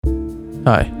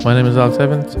Hi, my name is Alex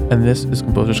Evans, and this is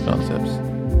Composers Concepts.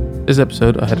 This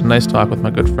episode, I had a nice talk with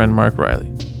my good friend Mark Riley.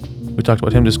 We talked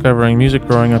about him discovering music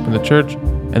growing up in the church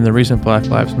and the recent Black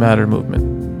Lives Matter movement,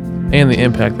 and the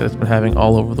impact that it's been having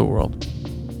all over the world.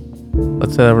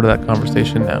 Let's head over to that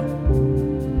conversation now.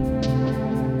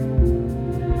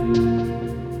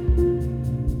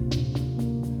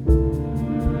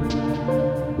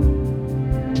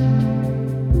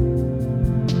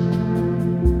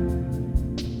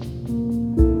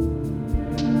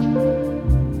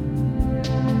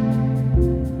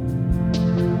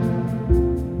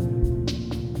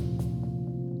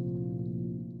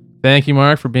 Thank you,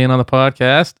 Mark, for being on the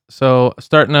podcast. So,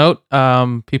 starting out,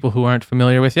 people who aren't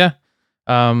familiar with you,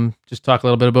 just talk a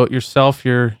little bit about yourself,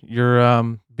 your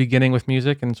beginning with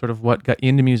music, and sort of what got you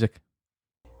into music.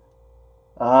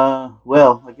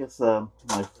 Well, I guess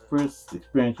my first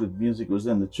experience with music was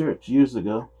in the church years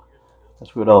ago.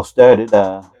 That's where it all started.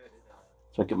 So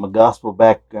I get my gospel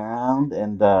background,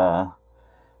 and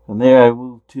from there I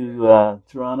moved to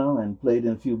Toronto and played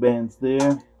in a few bands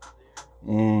there,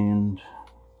 and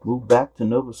moved back to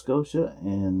Nova Scotia,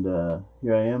 and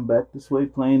here I am back this way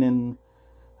playing in,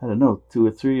 I don't know, 2 or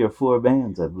 3 or 4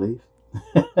 bands, I believe.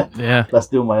 Yeah, Plus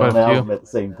doing my quite own a few. album at the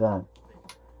same time.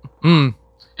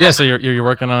 Yeah. So you're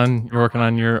working on your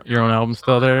own album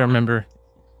still there. I remember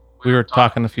we were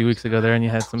talking a few weeks ago there, and you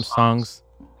had some songs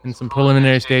in some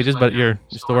preliminary stages, but you're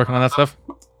still working on that stuff.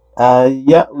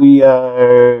 Yeah, we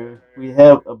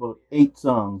have about 8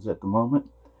 songs at the moment.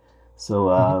 So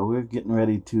Mm-hmm. we're getting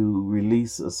ready to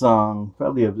release a song.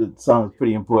 Probably a song that's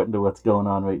pretty important to what's going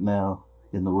on right now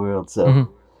in the world. So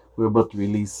Mm-hmm. we're about to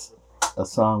release a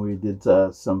song. We did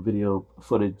some video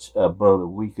footage about a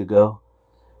week ago,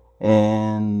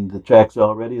 and the track's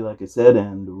all ready, like I said,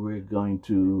 and we're going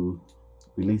to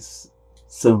release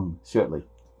soon, shortly.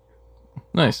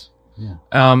 Nice. Yeah.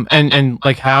 And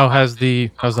like, how's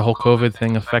the whole COVID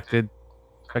thing affected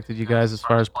you guys as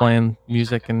far as playing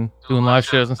music and doing live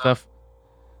shows and stuff?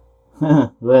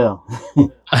 Well,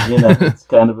 it's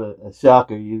kind of a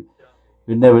shocker. You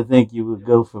never think you would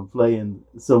go from playing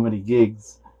so many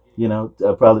gigs,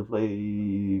 probably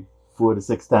play 4 to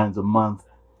 6 times a month,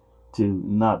 to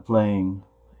not playing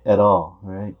at all,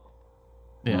 right?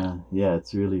 Yeah. Yeah,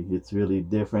 it's really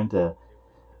different.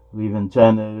 We've been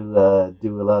trying to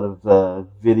do a lot of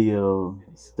video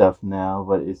stuff now,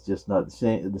 but it's just not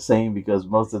the same because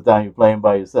most of the time you're playing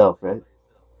by yourself, right?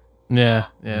 Yeah,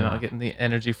 Yeah. not getting the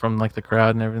energy from like the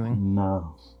crowd and everything.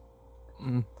 No.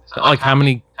 So, like, how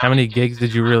many gigs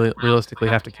did you really realistically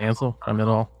have to cancel from it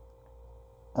all?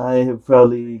 I have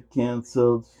probably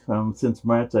canceled since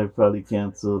March. I've probably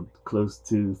canceled close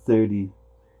to 30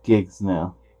 gigs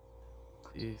now.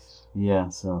 Jeez. Yeah,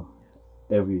 so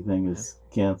everything Yeah. is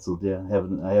canceled. Yeah,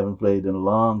 I haven't played in a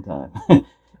long time.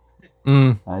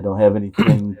 Mm. I don't have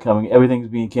anything coming. Everything's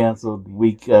being canceled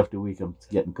week after week. I'm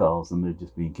getting calls and they're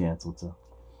just being canceled. So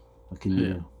what can you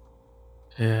Yeah. do?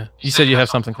 Yeah. You said you have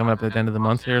something coming up at the end of the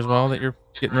month here as well that you're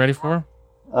getting ready for.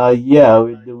 Yeah,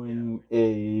 we're doing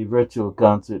a virtual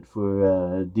concert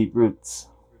for Deep Roots,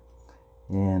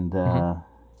 and Mm-hmm.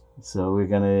 so we're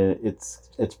gonna.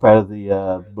 It's part of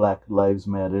the Black Lives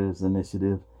Matters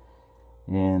initiative,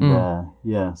 and Mm.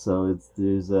 yeah, so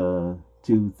there's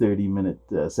 2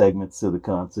 30-minute segments to the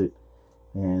concert,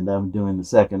 and I'm doing the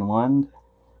second one,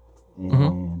 Mm-hmm.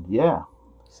 and yeah,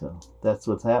 so that's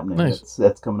what's happening. Nice.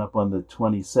 That's coming up on the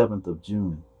 27th of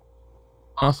June.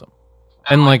 Awesome.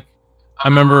 And like, I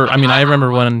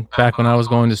remember when back when I was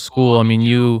going to school. I mean,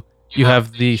 you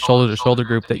have the shoulder to shoulder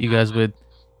group that you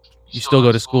still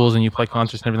go to schools and you play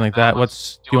concerts and everything like that.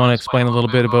 Do you want to explain a little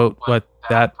bit about what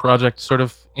that project sort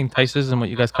of entices and what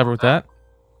you guys cover with that?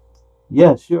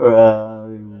 Yeah, sure.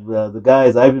 The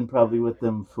guys, I've been probably with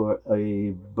them for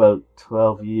about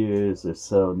 12 years or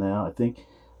so now. I think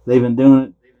they've been doing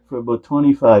it for about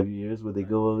 25 years, where they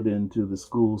go out into the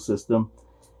school system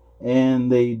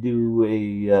and they do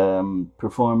a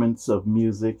performance of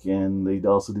music, and they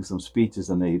also do some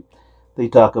speeches, and they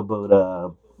talk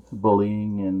about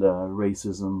bullying and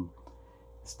racism,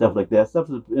 stuff like that. Stuff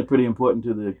is pretty important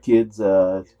to the kids.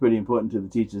 It's pretty important to the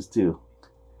teachers too.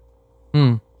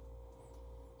 Hmm.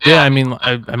 Yeah, I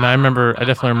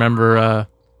definitely remember,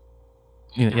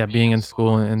 yeah, being in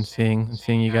school and seeing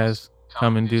you guys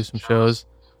come and do some shows.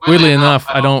 Weirdly enough,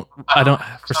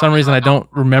 for some reason, I don't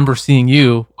remember seeing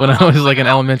you when I was like in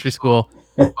elementary school.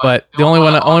 But the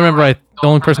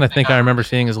only person I think I remember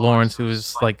seeing is Lawrence, who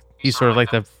is like, he's sort of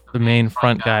like the main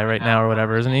front guy right now or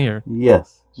whatever, isn't he? Or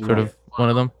Yes, sort yeah. of one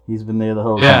of them. He's been there the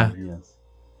whole Yeah, time. Yes,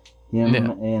 yeah. him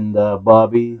and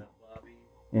Bobby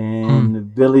Mm.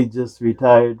 and Billy just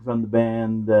retired from the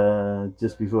band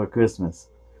just before Christmas.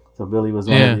 So Billy was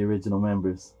one of Yeah. the original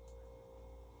members.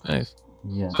 Nice.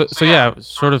 Yeah. So yeah,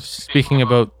 sort of speaking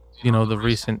about the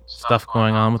recent stuff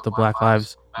going on with the Black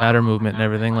Lives Matter movement and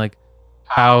everything. Like,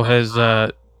 how has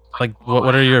like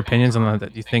what are your opinions on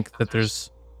that? Do you think that there's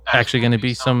actually going to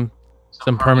be some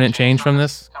permanent change from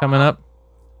this coming up?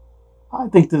 I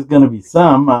think there's going to be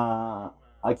some.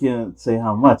 I can't say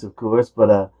how much, of course,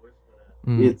 but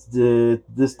Mm. it's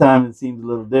this time it seems a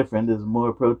little different. There's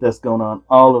more protests going on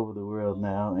all over the world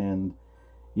now, and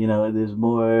there's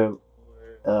more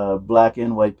black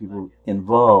and white people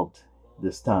involved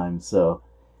this time. So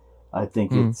I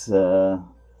think Mm. it's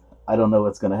I don't know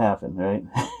what's going to happen, right?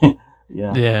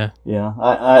 Yeah, Yeah. yeah.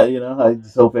 I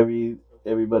just hope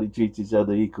everybody treats each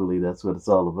other equally. That's what it's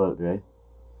all about, right?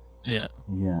 Yeah.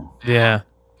 Yeah. Yeah.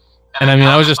 And I mean,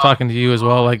 I was just talking to you as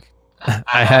well. Like,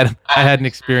 I had an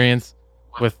experience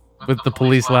with the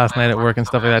police last night at work and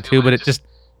stuff like that too. But it just,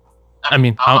 I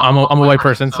mean, I'm a white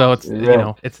person, so it's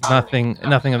Right. it's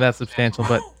nothing of that substantial.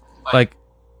 But like,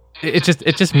 it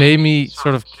just made me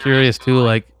sort of curious too.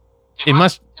 Like, it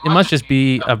must just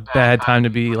be a bad time to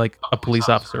be like a police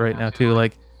officer right now too.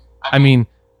 Like, I mean,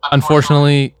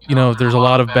 unfortunately, there's a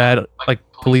lot of bad like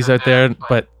police out there,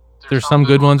 but there's some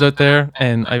good ones out there,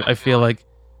 and I feel like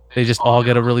they just all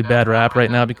get a really bad rap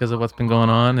right now because of what's been going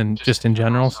on and just in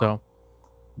general. So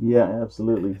Yeah,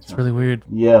 absolutely. it's really weird.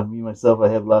 Yeah, me myself, I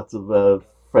have lots of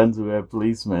friends who are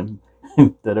policemen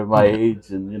that are my Yeah, age,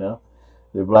 and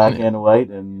they're black yeah, and white,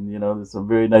 and there's some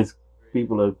very nice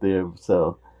people out there.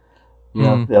 So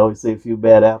mm, they always say a few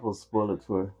bad apples spoil it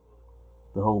for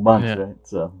the whole bunch, yeah, right?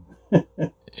 So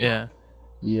yeah.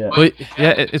 yeah, But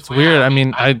yeah, it's weird. I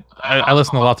mean, I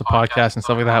listen to lots of podcasts and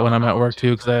stuff like that when I'm at work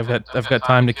too, because I've got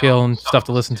time to kill and stuff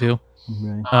to listen to.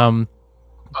 right. Um,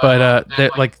 but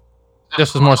like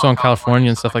this was more so in California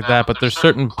and stuff like that. But there's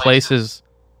certain places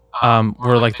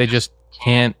where like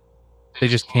can't they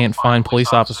just can't find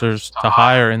police officers to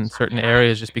hire in certain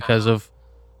areas just because of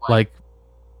like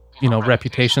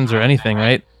reputations or anything,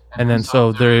 right? And then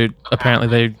so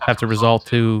they have to resort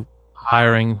to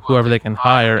hiring whoever they can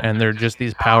hire, and they're just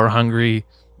these power hungry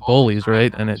bullies,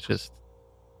 right? And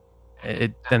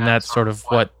it then that's sort of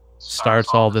what starts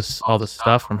all this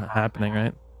stuff from happening,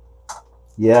 right?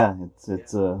 Yeah,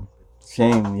 it's a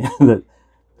shame that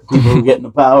the people who get in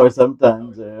the power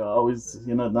sometimes are always,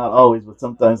 not always, but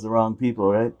sometimes the wrong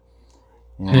people, right?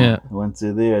 And Yeah. once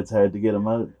they're there, it's hard to get them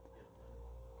out.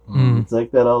 And Mm. it's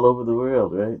like that all over the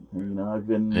world, right? I've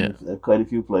Yeah. been quite a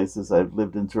few places. I've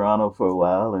lived in Toronto for a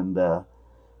while, and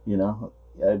you know,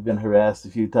 I've been harassed a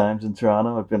few times in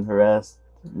Toronto. I've been harassed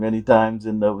many times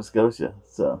in Nova Scotia.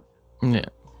 So Yeah.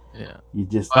 Yeah. you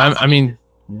just, I mean,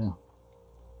 yeah,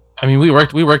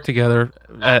 we worked together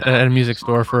at a music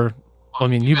store for. Well,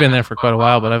 I mean, you've been there for quite a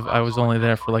while, but I was only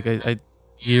there for like a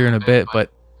year and a bit. But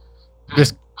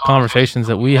just conversations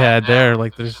that we had there,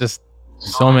 like there's just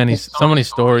so many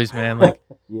stories, man. Like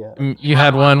yeah, you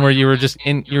had one where you were just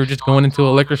going into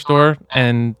a liquor store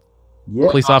and yeah,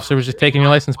 police officer was just taking your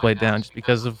license plate down just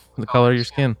because of the color of your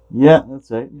skin. yeah.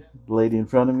 That's right. The lady in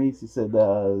front of me, she said,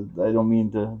 "I don't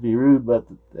mean to be rude, but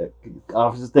the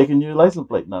officer's taking your license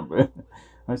plate number."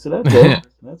 I said, "Okay,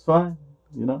 that's fine.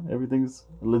 Everything's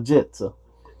legit." So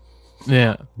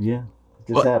Yeah. yeah, it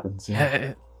just Well, happens.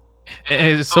 Yeah. yeah,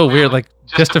 it's so weird. Like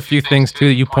just a few things too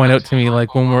that you point out to me,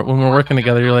 like when we're working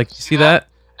together, you're like, you see that?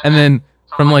 And then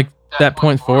from like that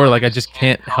point forward, like I just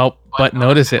can't help but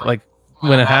notice it. Like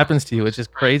when it happens to you, it's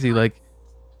just crazy. Like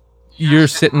you're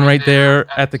sitting right there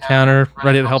at the counter,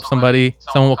 ready to help somebody.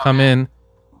 Someone will come in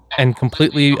and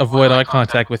completely avoid eye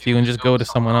contact with you and just go to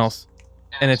someone else.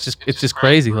 And it's just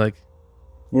crazy. Like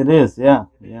It is. Yeah,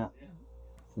 yeah.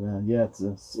 Yeah,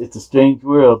 it's a strange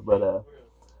world, but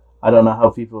I don't know how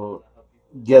people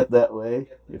get that way,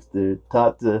 if they're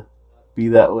taught to be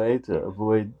that way to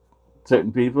avoid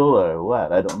certain people or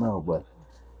what. I don't know, but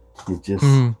it just,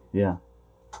 mm, yeah,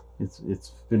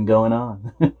 it's been going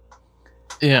on. yeah,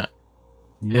 Yeah.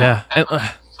 yeah. And,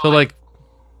 so like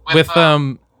with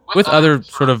with other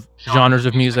sort of genres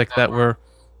of music that were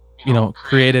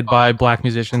created by black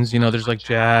musicians, there's like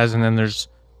jazz, and then there's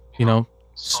you know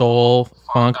soul,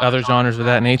 funk, other genres of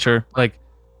that nature. Like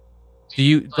do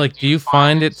you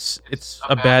find it's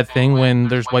a bad thing when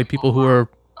there's white people who are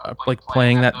like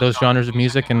playing those genres of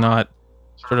music and not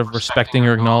sort of respecting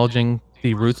or acknowledging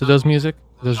the roots of those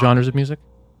genres of music?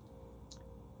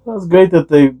 Well, it's great that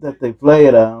they play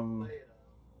it.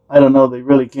 I don't know. They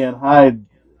really can't hide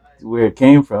where it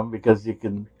came from because you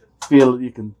can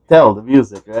tell the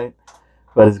music, right?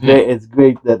 But it's Yeah. great. It's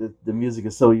great that the music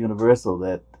is so universal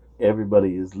that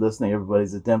everybody is listening,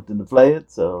 everybody's attempting to play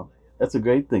it. So that's a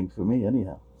great thing for me,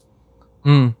 anyhow.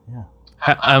 Mm.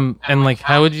 Yeah. And like,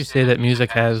 how would you say that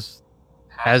music has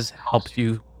helped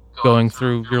you going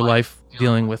through your life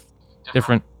dealing with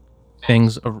different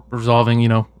things, resolving,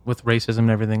 with racism and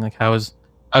everything? Like, how's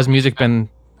music been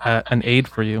an aid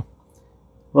for you?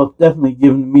 Well, it's definitely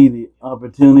given me the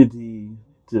opportunity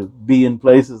to be in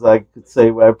places I could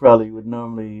say where I probably would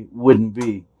normally wouldn't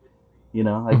be.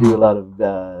 I do Hmm. a lot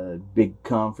of big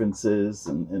conferences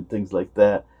and things like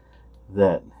that.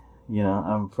 That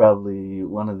I'm probably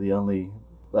one of the only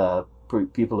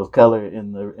people of color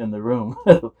in the room.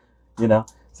 you know,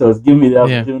 so it's given me the Yeah.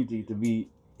 opportunity to be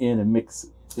in and mix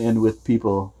in with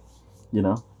people. You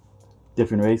know,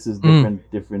 different races, Mm.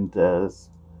 different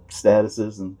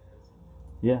statuses, and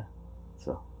yeah.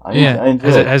 So Yeah. I enjoy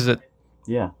it.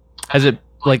 Yeah. Has it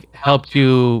like helped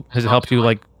you? Has it helped you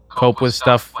like cope with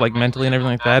stuff like mentally and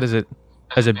everything like that?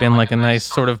 Has it been like a nice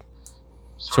sort of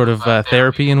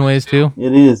therapy in ways too?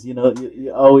 It is.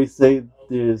 You always say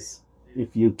there's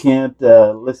if you can't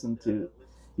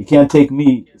you can't take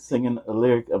me singing a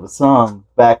lyric of a song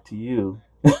back to you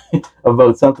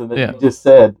about something that Yeah. you just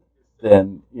said,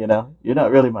 then you're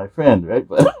not really my friend, right?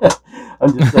 But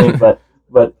I'm just saying.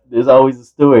 But there's always a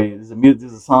story. There's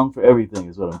a song for everything,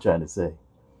 is what I'm trying to say.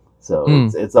 So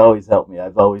Mm. it's always helped me.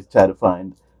 I've always tried to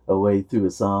find a way through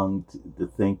a song to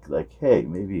think like, hey,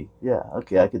 maybe yeah,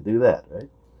 okay, I could do that, right?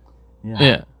 Yeah,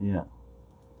 Yeah. yeah.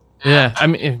 Yeah. I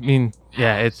mean,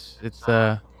 yeah.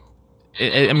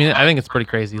 I mean, I think it's pretty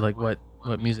crazy, like what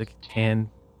music can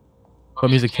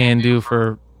do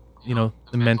for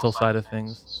the mental side of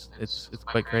things. It's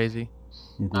quite crazy.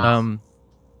 It is. Um,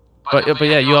 but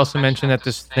yeah, you also mentioned that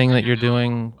this thing that you're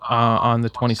doing on the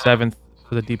 27th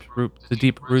for the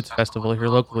Deep Roots Festival here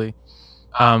locally.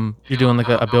 You're doing like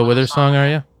a Bill Withers song, are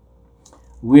you?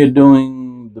 We're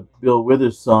doing the Bill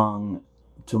Withers song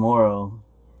tomorrow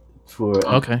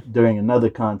Okay. during another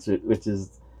concert, which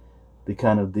is the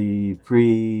kind of the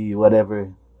pre whatever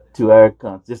to our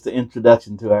concert, just the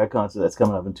introduction to our concert that's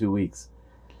coming up in 2 weeks.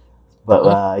 But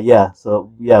Okay. yeah,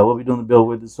 so yeah, we'll be doing the Bill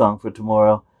Withers song for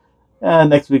tomorrow.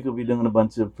 Next week we'll be doing a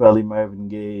bunch of probably Marvin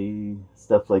Gaye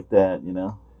stuff like that.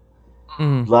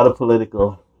 Mhm. A lot of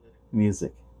political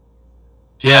music.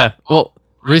 Yeah. Well,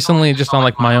 recently, just on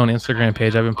like my own Instagram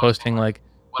page, I've been posting like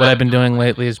what I've been doing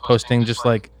lately is posting just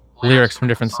like lyrics from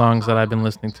different songs that I've been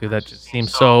listening to that just seem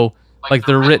so like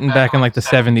they're written back in like the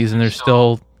 70s and they're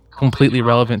still completely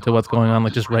relevant to what's going on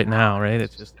like just right now, right?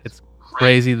 It's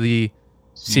crazy the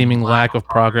seeming lack of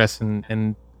progress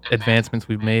and advancements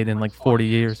we've made in like 40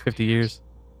 years, 50 years.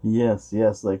 Yes,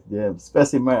 yes, like yeah,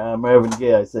 especially Marvin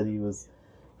Gaye. I said he was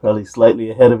probably slightly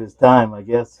ahead of his time, I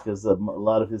guess, because a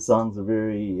lot of his songs are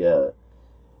very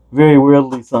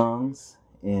worldly songs.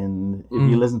 And if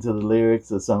you Mm. listen to the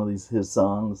lyrics of some of his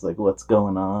songs, like "What's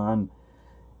Going On,"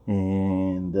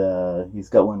 and he's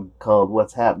got one called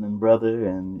 "What's Happening, Brother,"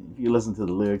 and if you listen to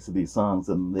the lyrics of these songs,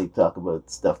 and they talk about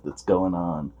stuff that's going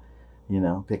on,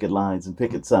 picket lines and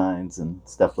picket signs and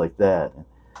stuff like that.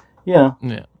 Yeah,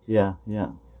 Yeah. yeah, yeah.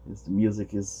 The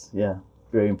music is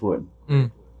very important.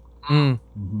 Mm. Mm.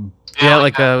 Hmm. Yeah,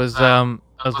 like I was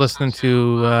listening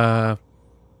to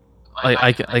like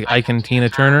Ike and Tina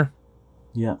Turner.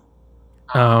 Yeah.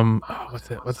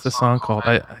 What's the song called?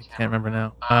 I can't remember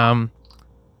now.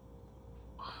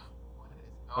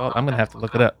 Well, I'm gonna have to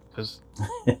look it up because,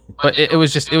 but it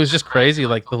was just crazy.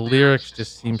 Like the lyrics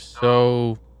just seemed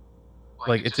so,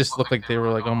 like it just looked like they were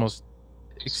like almost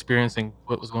experiencing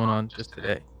what was going on just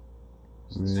today.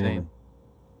 It's Really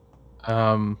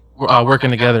insane. Working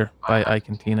Together by Ike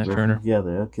and Tina working Turner.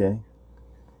 together. Okay.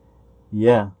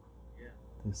 Yeah.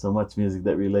 There's so much music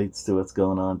that relates to what's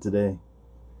going on today.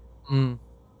 Mm.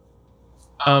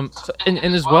 So, and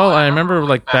as well, I remember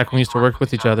like back when we used to work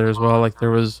with each other as well. Like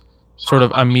there was sort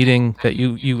of a meeting that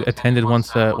you attended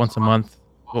once a month.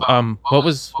 Well, what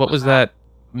was that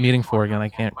meeting for again? I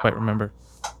can't quite remember.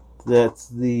 That's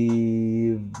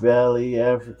the Valley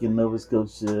African Nova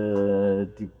Scotia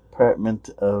Department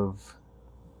of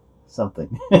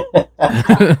something.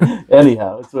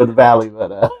 Anyhow, it's with the Valley,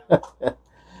 but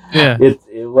Yeah.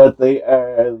 what they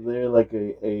are. They're like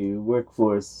a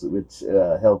workforce which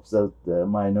helps out the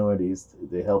minorities.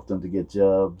 They help them to get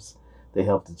jobs. They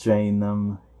help to train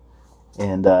them.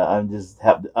 And I'm just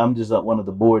one of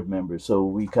the board members, so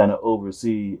we kind of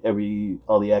oversee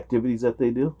all the activities that they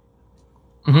do.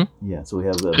 Hmm. Yeah, so we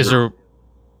have Is there?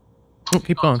 Oh,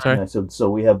 keep going. Sorry. yeah, so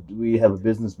we have a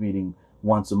business meeting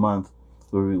once a month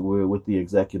where we're with the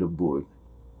executive board.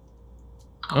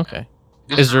 Okay.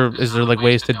 Is there like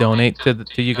ways to donate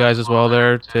to you guys as well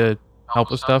there to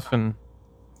help with stuff and?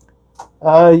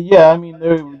 Yeah, I mean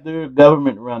they're a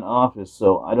government run office,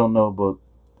 so I don't know about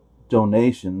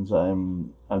donations.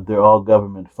 They're all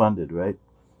government funded, right?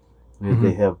 They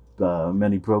Hmm. have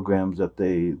many programs that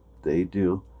they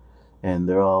do, and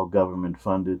they're all government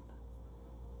funded.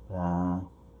 Uh,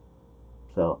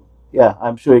 so yeah,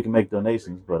 I'm sure you can make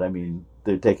donations, but I mean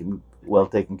they're taken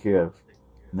care of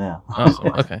now. Awesome.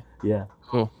 Okay. Yeah.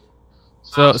 Cool.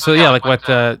 So yeah, like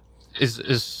what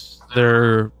is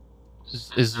there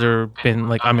is there been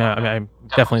like I'm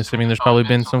definitely assuming there's probably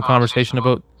been some conversation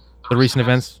about the recent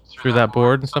events through that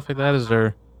board and stuff like that. Is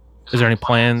there any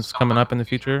plans coming up in the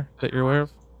future that you're aware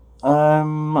of?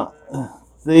 Um,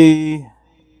 they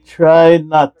tried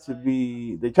not to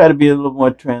be. They try to be a little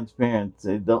more transparent.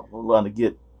 They don't want to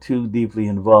get too deeply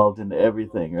involved into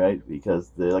everything, right?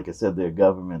 Because they're, like I said, they're a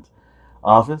government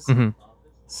office. Hmm.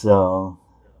 So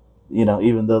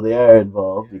even though they are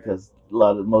involved, because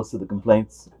most of the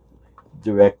complaints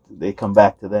they come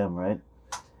back to them, right?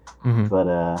 Hmm.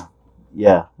 But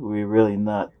yeah, we're really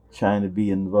not trying to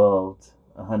be involved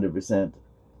 100%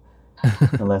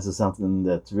 unless it's something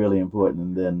that's really important,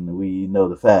 and then we know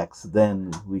the facts.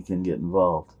 Then we can get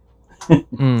involved.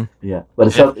 Mm. Yeah,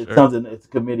 but Yeah, it's sure. something. It's a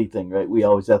committee thing, right? We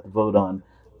always have to vote on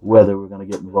whether we're going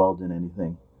to get involved in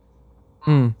anything.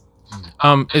 Mm.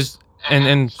 Is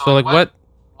and so like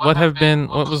what have been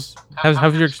what was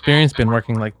have your experience been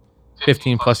working like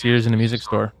 15 plus years in a music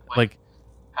store? Like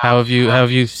how have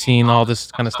you seen all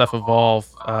this kind of stuff evolve?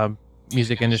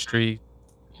 Music industry,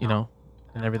 you know,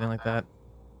 and everything like that.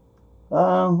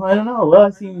 I don't know. Well,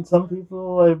 I've seen some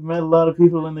people. I've met a lot of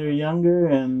people when they're younger,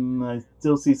 and I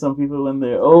still see some people when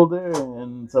they're older,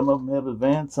 and some of them have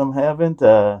advanced, some haven't.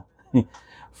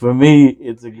 For me,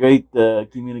 it's a great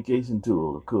communication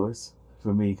tool, of course,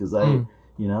 for me, because Mm.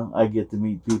 I get to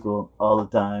meet people all the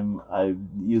time. I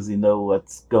usually know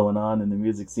what's going on in the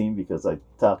music scene because I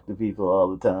talk to people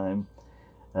all the time.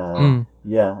 Mm.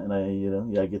 Yeah, and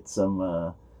I get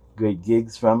some great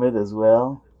gigs from it as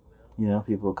well.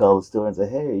 People call the store and say,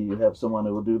 "Hey, you have someone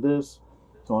who will do this?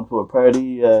 Someone for a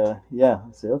party?" Yeah,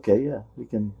 I say, "Okay, yeah, we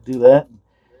can do that."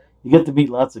 You get to meet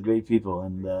lots of great people,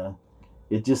 and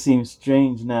it just seems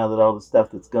strange now that all the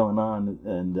stuff that's going on,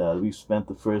 and we've spent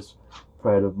the first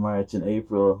part of March and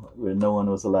April where no one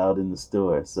was allowed in the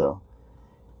store, so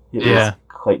it was Yeah.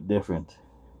 quite different.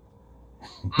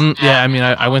 Yeah, I mean,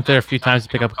 I went there a few times to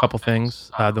pick up a couple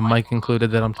things. The mic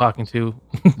included that I'm talking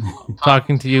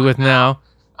to you with now.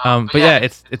 But yeah,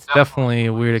 it's definitely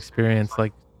a weird experience.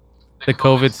 Like the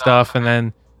COVID stuff, and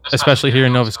then especially here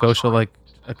in Nova Scotia, like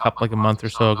a month or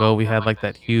so ago, we had like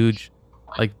that huge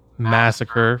like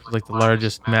massacre, like the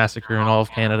largest massacre in all of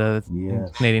Canada in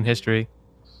Yes. Canadian history.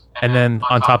 And then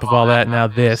on top of all that, now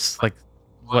this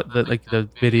what the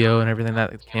video and everything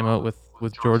that came out with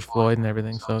George Floyd and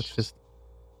everything. So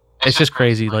it's just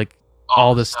crazy. Like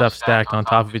all this stuff stacked on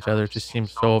top of each other. It just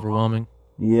seems so overwhelming.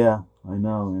 Yeah, I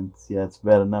know, and yeah, it's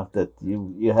bad enough that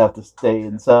you have to stay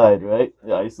inside, right?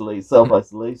 Self Mm.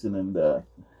 isolation, and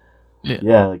Yeah.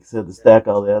 yeah, like I said, to stack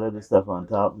all that other stuff on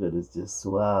top of it is just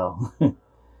wow.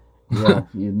 Yeah,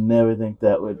 you'd never think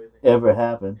that would ever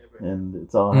happen, and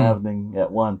it's all Mm. happening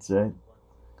at once, right?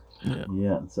 Yeah.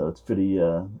 Yeah, so it's pretty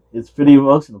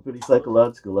emotional, pretty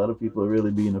psychological. A lot of people are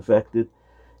really being affected.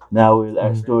 Now our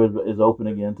Mm. store is open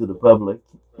again to the public,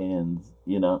 and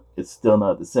it's still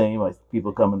not the same. Like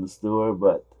people come in the store,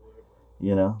 but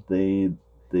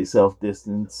they self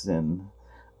distance, and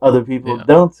other people Yeah.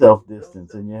 don't self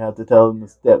distance, and you have to tell them to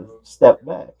step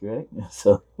back, right?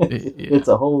 So Yeah. it's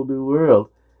a whole new world,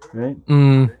 right?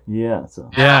 Mm. Yeah. So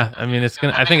Yeah. I mean,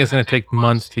 I think it's gonna take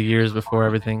months to years before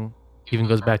everything even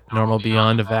goes back to normal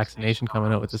beyond a vaccination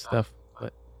coming out with this stuff.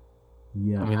 But I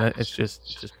yeah. mean, it's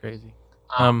just crazy.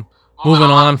 Um, moving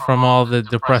on from all the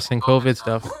depressing COVID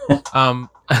stuff. Um,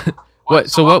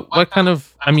 what kind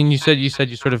of? I mean, you said you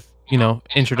sort of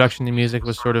introduction to music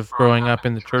was sort of growing up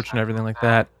in the church and everything like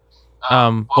that.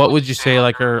 What would you say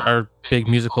like are big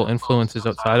musical influences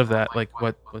outside of that? Like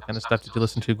what kind of stuff did you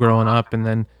listen to growing up and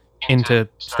then into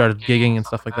started gigging and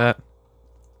stuff like that?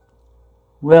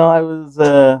 Well,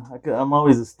 I'm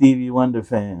always a Stevie Wonder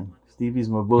fan. Stevie's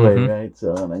my boy, Mm-hmm. right?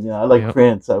 So, and, I like Yep.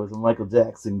 Prince. I was a Michael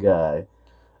Jackson guy.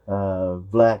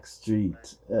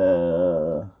 Blackstreet.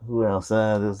 Who else?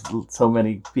 There's so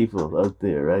many people out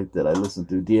there, right? That I listen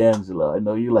to. D'Angelo. I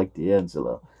know you like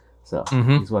D'Angelo, so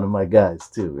Mm-hmm. he's one of my guys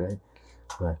too, right?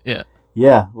 But Yeah.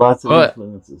 yeah, lots of Well,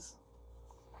 influences.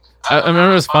 I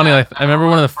remember it was funny. Like I remember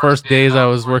one of the first days I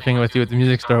was working with you at the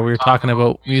music store. We were talking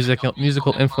about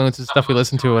musical influences, stuff we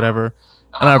listened to, or whatever.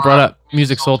 And I brought up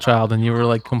Music Soul Child, and you were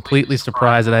like completely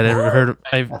surprised that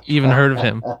I've even heard of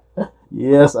him.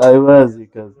 Yes, I was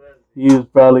because he was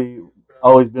probably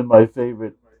always been my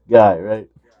favorite guy, right?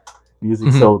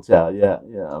 Music Hmm. Soul Child. Yeah,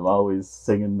 yeah. I'm always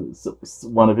singing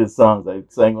one of his songs. I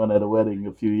sang one at a wedding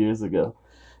a few years ago,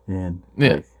 and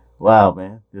Yeah. like, wow,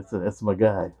 man, that's my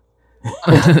guy.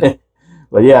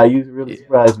 But yeah, you really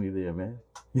surprised me there, man.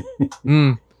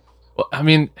 Mm. Well, I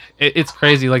mean, it's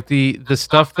crazy. Like the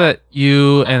stuff that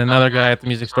you and another guy at the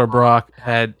music store, Brock,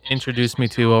 had introduced me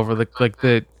to over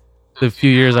the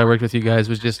few years I worked with you guys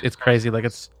was just it's crazy. Like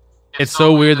it's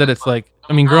so weird that it's like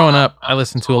I mean, growing up, I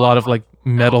listened to a lot of like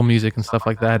metal music and stuff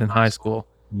like that in high school,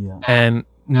 Yeah, and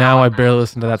now I barely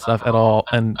listen to that stuff at all,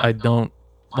 and I don't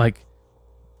like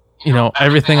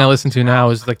everything I listen to now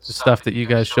is like the stuff that you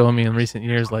guys show me in recent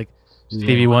years, like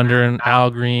Stevie yeah, Wonder and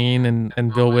Al Green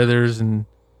and Bill Withers and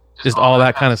just all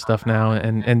that kind of stuff now.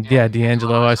 And yeah,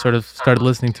 D'Angelo, I sort of started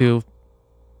listening to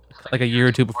like a year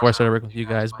or two before I started working with you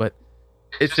guys, but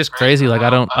it's just crazy. Like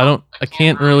I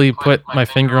can't really put my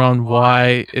finger on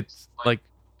why it's like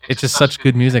it's just such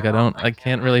good music. I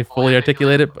can't really fully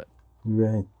articulate it, but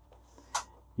right.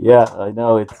 Yeah, I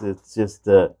know. It's just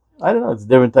I don't know. It's a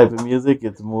different type of music.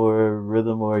 It's more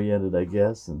rhythm oriented, I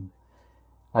guess, and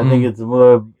I think mm, it's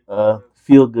more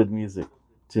feel good music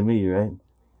to me, right?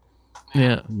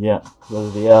 yeah, Yeah,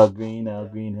 whether the Al Green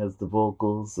has the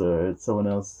vocals, or someone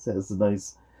else has a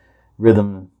nice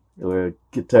rhythm or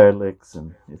guitar licks,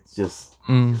 and it's just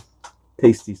mm,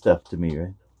 tasty stuff to me,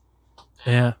 right?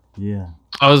 yeah. Yeah.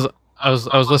 I was I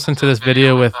was listening to this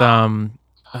video with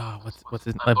what's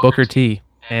his like Booker T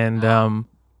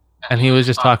and he was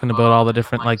just talking about all the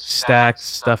different like stacks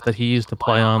stuff that he used to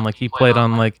play on. Like he played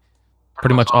on like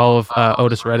pretty much all of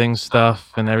Otis Redding's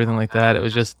stuff and everything like that. It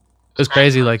was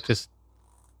crazy, like just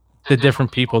the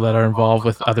different people that are involved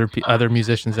with other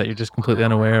musicians that you're just completely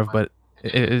unaware of. But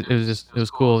it was just it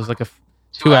was cool. It was like a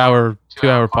 2 hour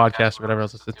podcast or whatever I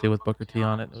was listening to with Booker T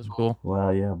on it. It was cool.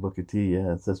 Wow. Yeah. Booker T.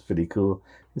 Yeah, that's pretty cool.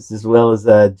 Just as well as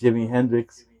Jimi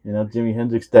Hendrix. You know, Jimi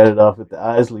Hendrix started off with the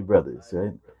Isley Brothers,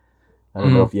 right? I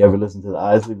don't know Mm, if you ever listened to the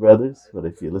Isley Brothers, but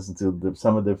if you listen to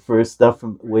some of their first stuff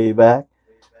from way back,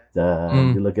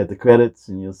 mm, you look at the credits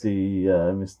and you'll see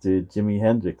Mr. Jimi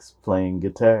Hendrix playing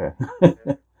guitar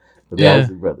for the yeah,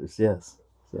 Isley Brothers. Yes,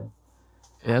 so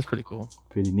yeah, that's pretty cool.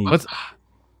 pretty neat. What's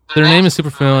their name is super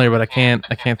familiar, but I can't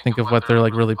think of what they're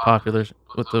like really popular.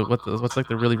 What's like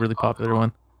the really popular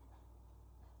one?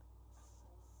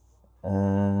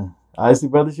 Isley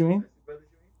Brothers, you mean?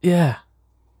 Yeah.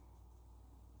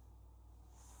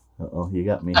 Oh, you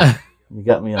got me. You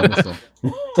got me on this one.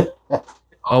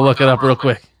 I'll look it up real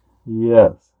quick.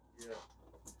 Yes.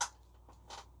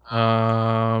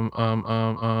 Um, um,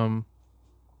 um, um.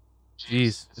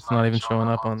 Jeez, it's not even showing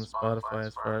up on the Spotify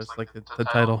as far as like the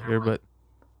title here, but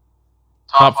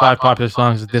top five popular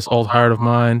songs is "This Old Heart of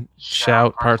Mine,"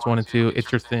 "Shout" parts 1 and 2,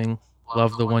 "It's Your Thing,"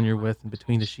 "Love the One You're With," and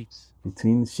 "Between the Sheets."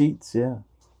 Between the sheets, yeah.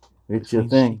 It's your Between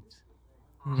the thing. Sheets.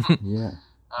 Yeah.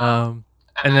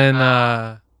 And then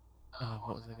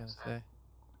what was I gonna say?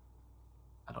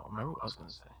 I don't remember what I was gonna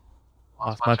say.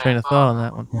 Lost my train of thought on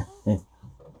that one.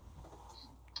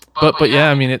 But yeah,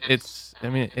 I mean it's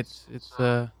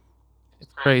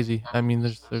crazy. I mean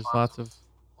there's lots of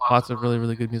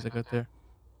really good music out there.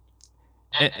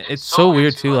 It's so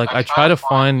weird too. Like I try to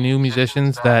find new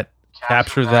musicians that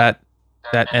capture that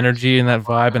energy and that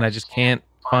vibe, and I just can't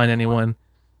find anyone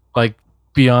like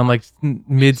beyond like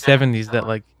mid '70s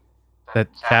that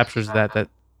captures that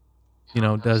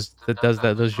does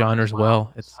that those genres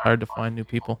well. It's hard to find new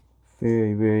people.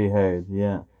 Very, very hard.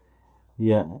 Yeah.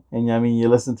 Yeah. And I mean, you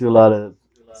listen to a lot of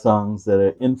songs that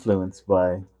are influenced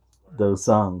by those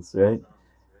songs, right?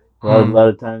 A Mm, lot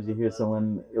of times you hear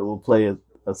someone, it will play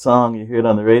a song, you hear it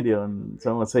on the radio, and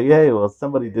someone will say, hey, well,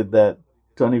 somebody did that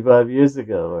 25 years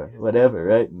ago or whatever,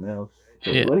 right? And they'll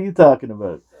say, yeah. what are you talking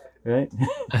about? Right?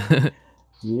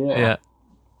 Yeah. Yeah.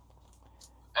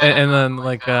 And then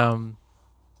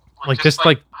like just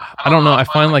like I don't know, I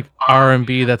find like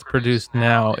R&B that's produced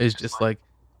now is just like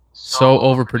so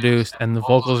overproduced and the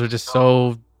vocals are just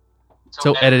so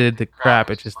edited to crap.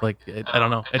 It's just like I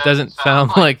don't know. It doesn't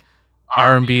sound like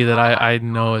R&B that I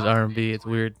know as R&B. It's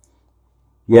weird.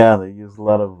 Yeah, they use a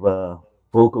lot of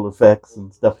vocal effects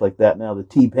and stuff like that now. The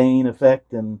T Pain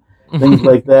effect and things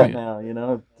like that Yeah. now. You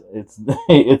know, it's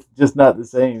it's just not the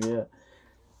same. Yeah,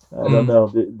 I don't Mm, know.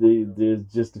 There's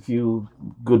just a few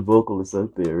good vocalists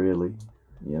out there, really.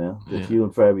 You know, they're yeah. few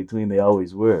and far between. They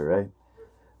always were, right?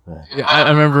 But, Yeah, I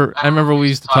remember we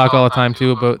used to talk all the time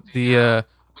too about the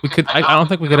we could I don't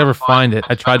think we could ever find it.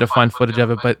 I tried to find footage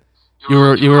of it, but you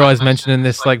were always mentioning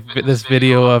this like this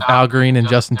video of Al Green and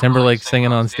Justin Timberlake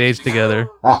singing on stage together.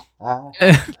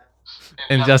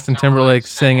 And Justin Timberlake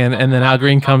singing, and then Al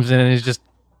Green comes in and he's just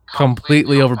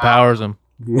completely overpowers him.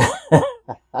 Yeah.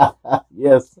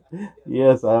 Yes,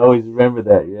 yes, I always remember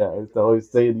that. Yeah, I used to always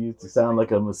say it used to sound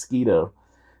like a mosquito.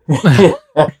 Yeah.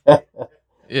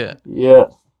 Yeah,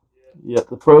 yeah,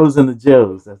 the pros and the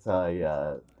Joes. That's how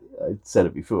I said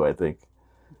it before, I think.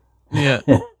 Yeah.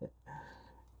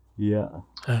 Yeah.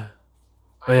 But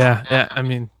yeah. I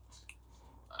mean,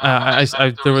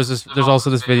 there was this. There's also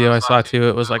this video I saw too.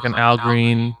 It was like an Al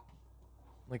Green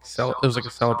It was like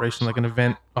a celebration, like an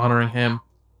event honoring him,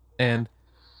 and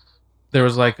there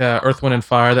was like Earth, Wind, and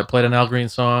Fire that played an Al Green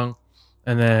song,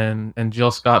 and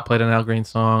Jill Scott played an Al Green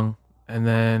song, and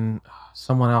then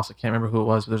someone else I can't remember who it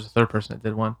was, but there's a third person that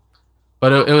did one.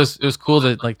 But it was cool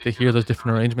to like to hear those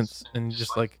different arrangements and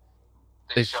just like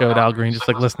they showed Al Green just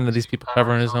like listening to these people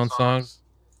covering his own songs.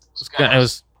 It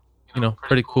was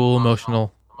pretty cool,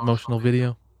 emotional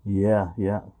video. Yeah,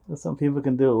 yeah. Some people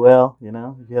can do it well, you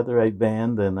know. If you have the right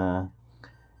band, then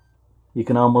you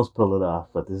can almost pull it off.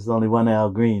 But there's only one Al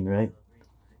Green, right?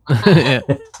 Yeah.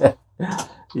 Yeah.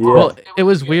 Well, it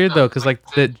was weird though, because like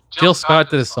the Jill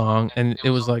Scott did a song, and it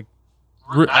was like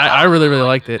I really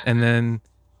liked it, and then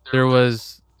there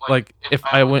was like if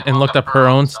I went and looked up her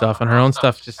own stuff, and her own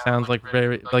stuff just sounds like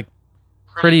very like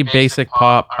pretty basic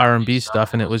pop R&B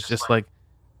stuff, and it was just like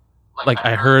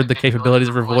I heard the capabilities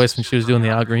of her voice when she was doing the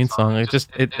Al Green song.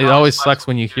 It always sucks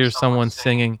when you hear someone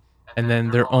singing and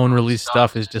then their own released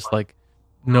stuff is just like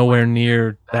nowhere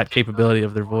near that capability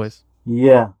of their voice.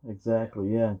 Yeah,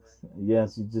 exactly. Yeah. Yeah,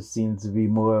 she just seems to be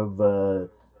more of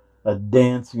a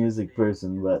dance music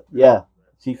person. But yeah,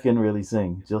 she can really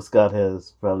sing. Jill Scott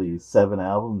has probably 7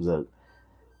 albums out,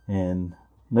 and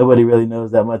nobody really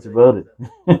knows that much about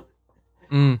it.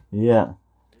 Mm. Yeah.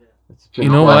 It's You pretty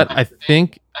know what? fun.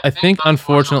 I think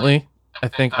unfortunately, I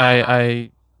think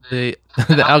I the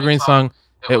the Al Green song.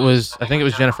 I think it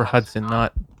was Jennifer Hudson,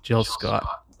 not Jill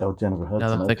Scott. Oh, Jennifer Now that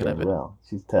Hudson. I'm thinking Okay, of it. well,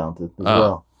 she's talented as Uh,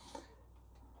 well.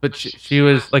 but she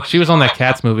was on that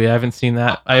Cats movie. I haven't seen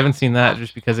that. I haven't seen that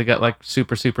just because it got like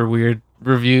super weird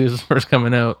reviews first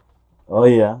coming out. Oh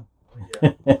yeah.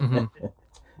 Hmm.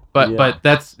 But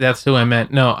Yeah. that's who I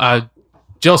meant. No,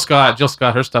 Jill Scott,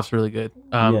 her stuff's really good.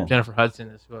 Yeah. Jennifer Hudson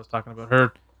is who I was talking about.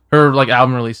 Her like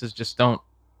album releases just don't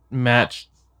match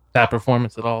that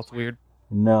performance at all. It's weird.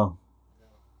 No.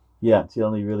 Yeah, she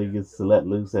only really gets to let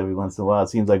loose every once in a while. It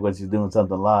seems like when she's doing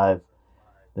something live,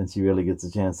 then she really gets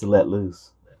a chance to let loose.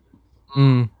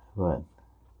 Mm. But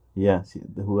yeah,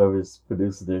 whoever's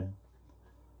producing her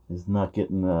is not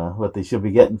getting what they should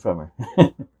be getting from her.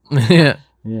 Yeah.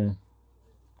 Yeah.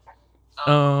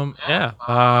 Yeah.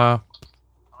 I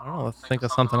don't know. Let's think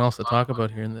of something else to talk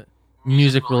about here in the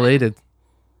music related.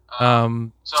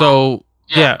 So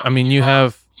yeah, I mean, you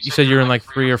said you're in like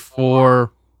three or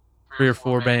four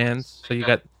bands. So you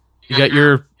got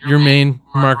your main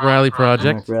Mark Riley Mark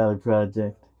project, Rally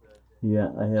Project. Yeah,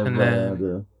 I have and then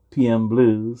the PM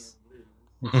Blues,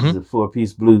 which is mhm, a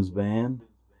 4-piece blues band,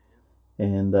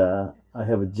 and I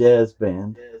have a jazz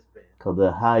band called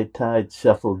the High Tide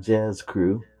Shuffle Jazz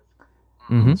Crew.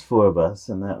 mhm, There's 4 of us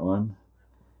in that one.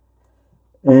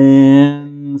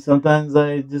 And sometimes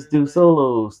I just do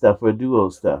solo stuff or duo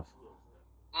stuff.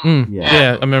 Yeah.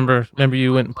 yeah. I remember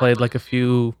you went and played like a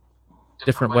few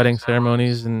different wedding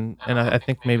ceremonies, and I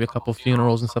think maybe a couple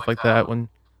funerals and stuff like that. When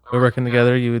we were working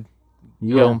together, you would go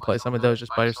Yeah. and play some of those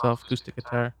just by yourself, acoustic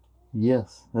guitar.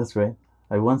 Yes, that's right.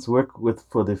 I once worked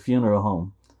for the funeral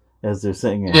home as their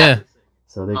singer. Yeah.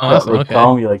 So Awesome. they Okay.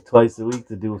 call me like twice a week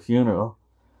to do a funeral.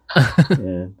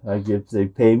 And they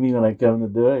pay me when I come to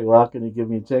do it. I walk in, they give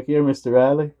me a check here, Mr.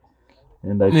 Riley,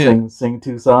 and I Yeah. sing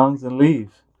 2 songs and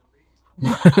leave.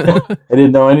 I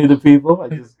didn't know any of the people. I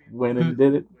just went and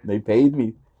did it. They paid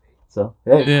me. So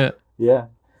hey, Yeah. yeah,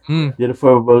 Mm, did it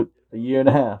for about a year and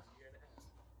a half.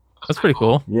 that's pretty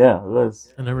cool. Yeah, it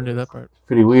was I never knew that part.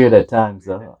 pretty weird at times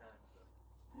though.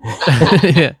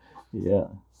 Yeah. Yeah.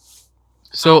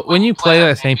 So when you play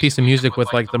that same piece of music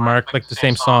with like the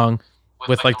same song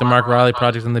with like the Mark Riley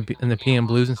project and the PM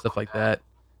Blues and stuff like that,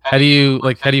 how do you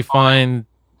find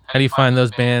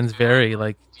those bands vary?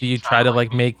 Like, do you try to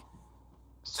like make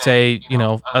say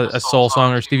a soul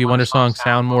song or Stevie Wonder song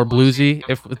sound more bluesy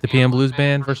if with the PM Blues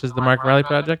band versus the Mark Riley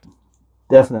project?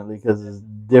 Definitely, because it's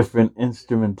different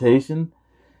instrumentation.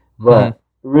 Hmm. But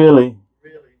really,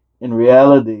 in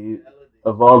reality,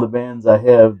 of all the bands I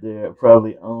have, there are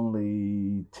probably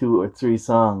only 2 or 3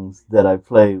 songs that I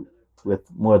play with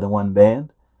more than one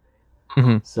band.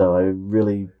 Hmm. So I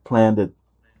really planned it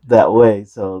that way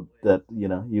so that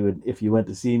you would, if you went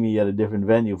to see me at a different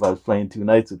venue, if I was playing 2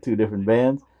 nights with 2 different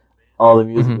bands, all the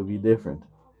music Hmm. would be different.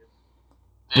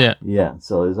 Yeah. Yeah,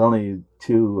 so there's only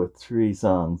 2 or 3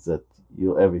 songs that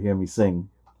you'll ever hear me sing.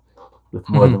 with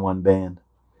more than one band.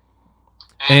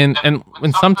 And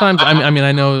when sometimes I mean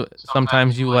I know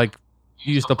sometimes you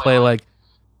used to play like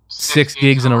 6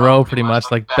 gigs in a row pretty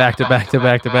much, like back to back to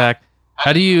back to back.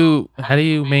 How do you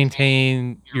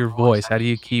maintain your voice? How do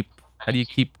you keep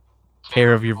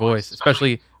care of your voice,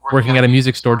 especially working at a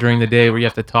music store during the day where you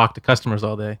have to talk to customers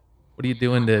all day? What are you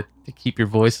doing to keep your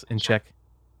voice in check?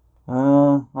 I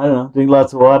don't know. Drink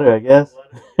lots of water, I guess.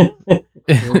 Try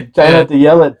Yeah. not to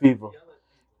yell at people.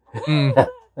 Mm,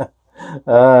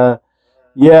 uh,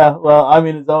 yeah, well, I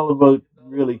mean, it's all about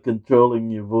really controlling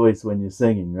your voice when you're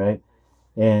singing, right?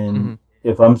 And mm-hmm.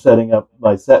 if I'm setting up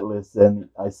my set list, then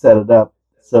I set it up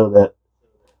so that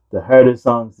the harder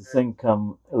songs to sing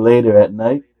come later at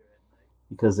night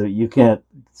because you can't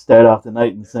start off the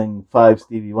night and sing 5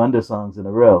 Stevie Wonder songs in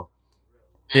a row,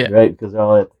 Yeah. right? Because they're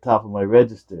all at the top of my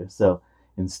register. So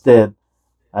instead,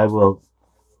 I will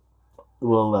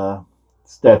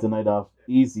start the night off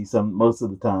easy most of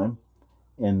the time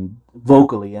and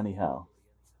vocally anyhow,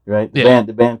 right? Yeah.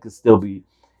 The band could still be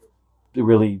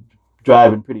really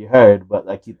driving pretty hard, but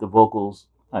I keep the vocals.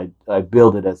 I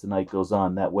build it as the night goes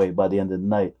on. That way, by the end of the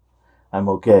night, I'm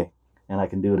okay, and I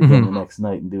can do it again Hmm. the next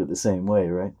night and do it the same way,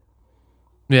 right?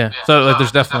 Yeah. So like,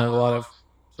 there's definitely a lot of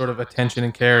sort of attention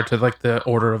and care to like the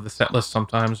order of the set list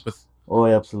sometimes with Oh,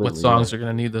 what absolutely, yeah, songs are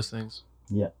gonna need those things.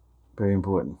 yeah, very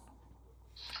important.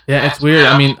 Yeah, it's weird.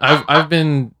 I mean, I've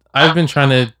been trying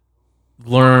to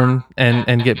learn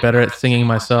and get better at singing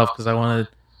myself because I want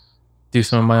to do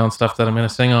some of my own stuff that I'm gonna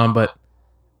sing on. But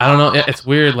I don't know. It's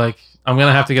weird. Like I'm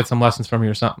gonna have to get some lessons from you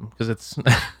or something because it's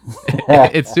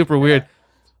it's super weird.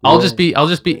 Yeah, I'll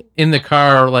just be in the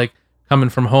car, like coming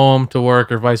from home to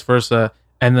work or vice versa,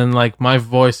 and then like my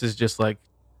voice is just like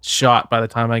shot by the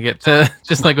time I get to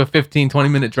just like a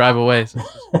 15-20 minute drive away. So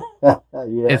yeah,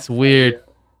 it's weird.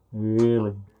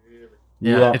 really,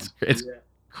 Yeah, yeah, it's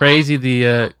crazy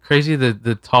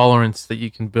the tolerance that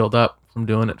you can build up from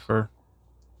doing it for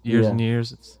years yeah, and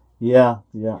years. It's yeah,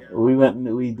 yeah. We went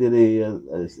and we did a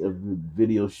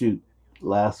video shoot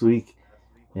last week,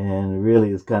 and really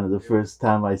it's kind of the first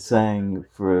time I sang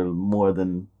for more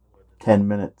than 10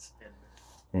 minutes.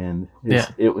 And yeah.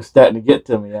 it was starting to get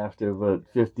to me after about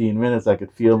 15 minutes. I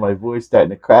could feel my voice starting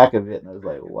to crack a bit, and I was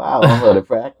like, "Wow, I'm out of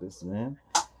practice, man."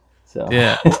 So,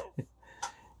 Yeah.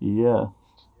 yeah,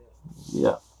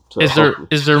 yeah. So Is there hopefully,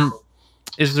 is there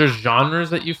is there genres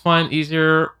that you find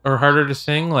easier or harder to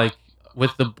sing? Like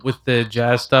with the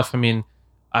jazz stuff. I mean,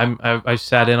 I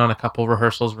sat in on a couple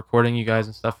rehearsals recording you guys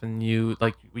and stuff, and you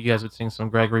guys would sing some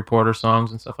Gregory Porter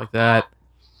songs and stuff like that.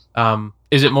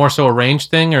 Is it more so a range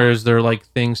thing, or is there like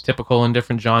things typical in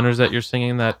different genres that you're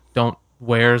singing that don't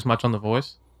wear as much on the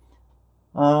voice?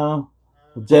 uh,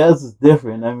 jazz is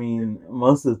different. I mean,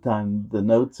 most of the time the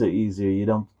notes are easier. You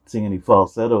don't sing any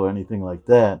falsetto or anything like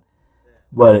that.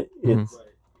 But Hmm. it's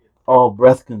all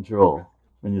breath control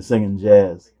when you're singing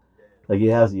jazz. Like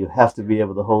you have to be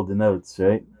able to hold the notes,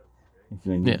 right?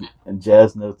 Yeah. And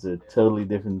jazz notes are totally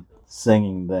different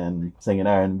singing than singing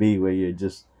R&B, where you're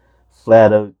just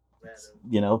flat out,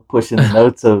 pushing the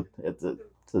notes out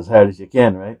as hard as you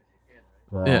can, right?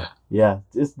 Yeah. Yeah,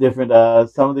 it's different.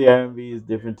 Some of the R&B is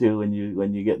different too when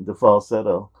you get into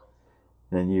falsetto.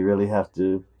 Then you really have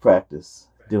to practice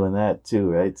doing that too,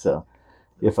 right? So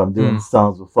if I'm doing Mm.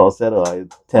 songs with falsetto, I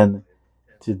tend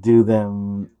to do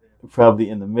them probably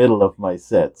in the middle of my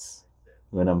sets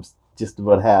when I'm just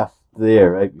about half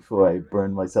there, right before I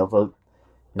burn myself out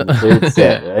in the third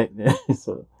set, Yeah. right?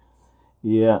 So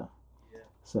yeah,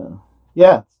 so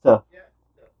yeah, it's tough.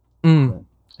 Mm. But,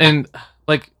 And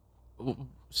like,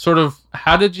 sort of,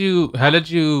 how did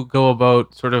you go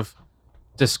about sort of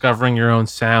discovering your own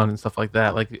sound and stuff like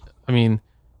that? Like, I mean,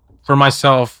 for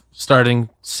myself, starting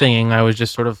singing, I was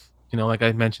just sort of, like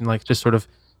I mentioned, like just sort of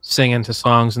singing to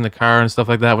songs in the car and stuff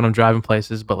like that when I'm driving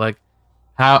places. But like,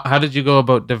 how did you go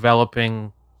about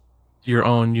developing your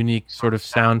own unique sort of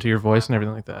sound to your voice and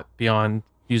everything like that beyond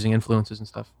using influences and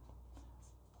stuff?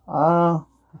 uh,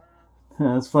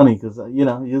 it's funny because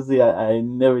usually I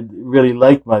never really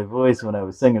liked my voice when I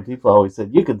was singing. People always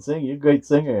said, "You can sing, you're a great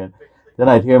singer," and then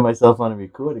I'd hear myself on a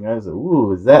recording. I was like,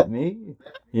 "Ooh, is that me?"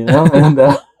 And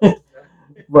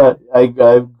but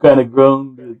I've kind of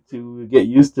grown to get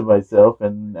used to myself,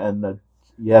 and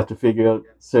you have to figure out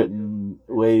certain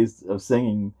ways of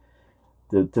singing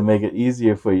to make it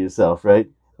easier for yourself, right?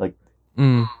 Like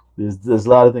Mm, there's a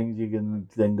lot of things you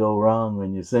can go wrong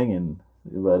when you're singing,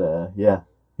 but yeah,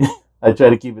 I try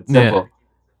to keep it yeah. simple.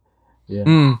 Yeah.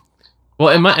 Mm. Well,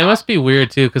 it must be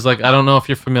weird too, because like I don't know if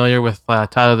you're familiar with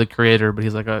Tyler the Creator, but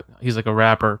he's like a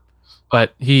rapper,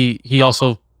 but he's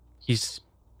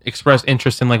expressed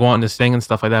interest in like wanting to sing and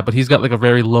stuff like that, but he's got like a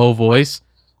very low voice,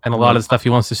 and a lot of the stuff he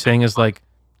wants to sing is like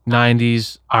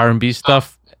 '90s R&B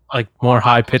stuff, like more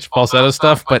high pitched falsetto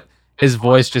stuff. But his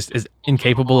voice just is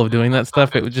incapable of doing that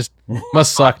stuff. It would just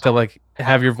must suck to like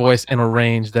have your voice in a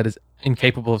range that is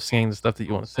incapable of singing the stuff that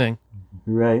you want to sing.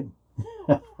 Right.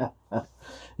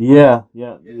 Yeah,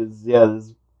 yeah,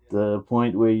 there's the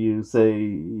point where you say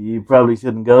you probably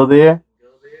shouldn't go there.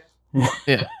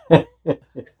 Yeah,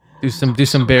 do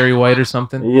some Barry White or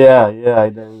something. Yeah, yeah, I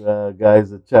know guys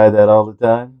that try that all the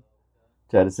time.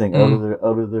 Try to sing Mm,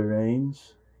 out of their range,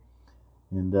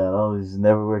 and always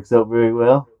never works out very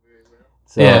well.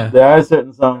 So yeah, there are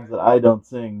certain songs that I don't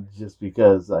sing just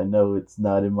because I know it's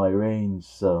not in my range.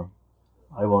 So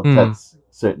I won't touch mm,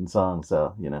 certain songs.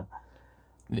 So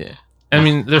yeah. I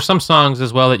mean, there's some songs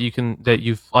as well that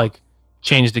you've like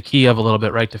changed the key of a little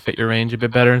bit, right, to fit your range a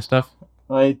bit better and stuff.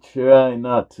 I try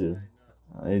not to.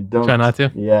 I Try don't. not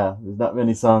to. Yeah, there's not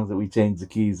many songs that we change the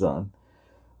keys on.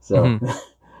 So Hmm.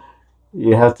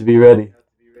 you have to be ready,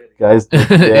 guys. Yeah.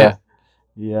 Yeah,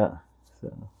 yeah.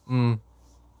 So Mm,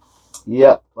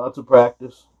 yeah, lots of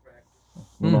practice.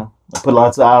 mm, I put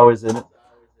lots of hours in it,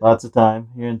 lots of time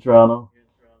here in Toronto.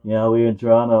 We're in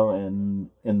Toronto in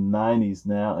the '90s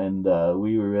now, and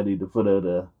we were ready to put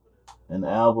out an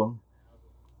album.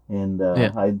 And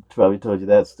yeah. I probably told you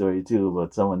that story too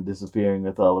about someone disappearing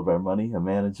with all of our money, a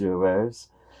manager of ours,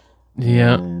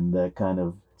 Yeah. and that kind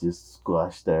of just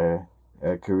squashed our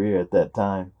career at that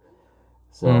time.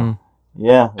 So Mm.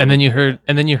 yeah, And then you heard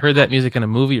that music in a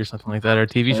movie or something like that, or a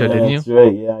TV show, didn't you? that's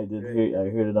right. Yeah, I did hear. I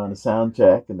heard it on the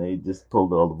soundtrack, and they just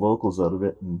pulled all the vocals out of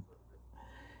it, and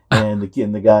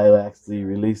the guy who actually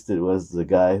released it was the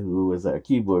guy who was our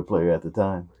keyboard player at the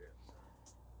time.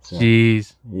 So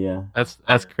Jeez, yeah,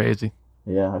 that's crazy.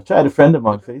 yeah. I've tried to friend him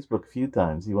on Facebook a few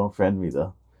times. He won't friend me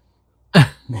though.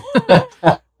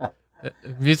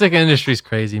 Music industry's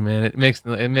crazy, man. It makes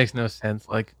no sense.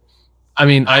 Like, I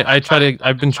mean,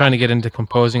 I've been trying to get into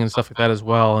composing and stuff like that as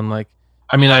well, and like,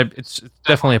 I mean, it's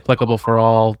definitely applicable for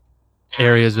all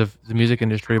areas of the music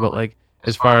industry, but like,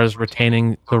 as far as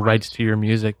retaining the rights to your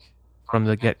music from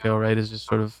the get go, right, is just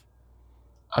sort of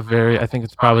I think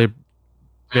it's probably a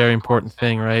very important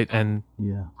thing, right, and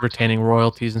Yeah, retaining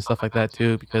royalties and stuff like that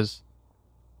too, because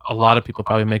a lot of people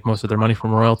probably make most of their money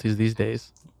from royalties these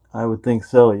days. I would think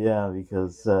so. Yeah,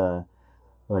 because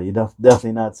well, you're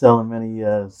definitely not selling many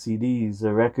CDs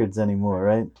or records anymore,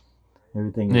 right?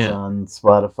 Everything is Yeah. on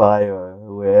Spotify or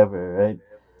wherever, right?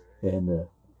 And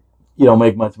you don't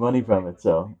make much money from it.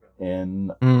 So,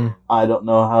 and Mm, I don't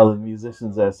know how the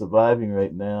musicians are surviving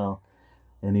right now.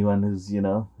 Anyone who's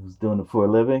who's doing it for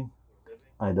a living,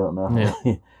 I don't know.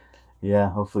 yeah. Yeah,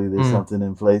 hopefully there's Mm, something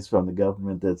in place from the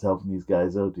government that's helping these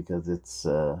guys out because it's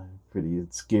pretty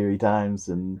scary times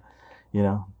and you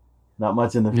know not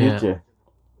much in the yeah. future.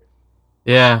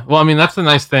 Yeah. Well, I mean, that's the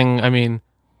nice thing. I mean,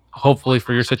 hopefully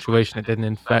for your situation, it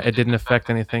didn't affect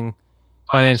anything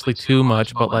financially too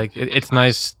much, but like it's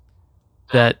nice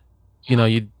that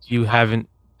you haven't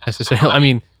necessarily. I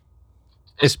mean,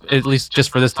 it's at least just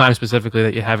for this time specifically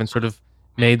that you haven't sort of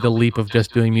made the leap of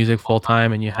just doing music full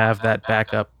time, and you have that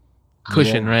backup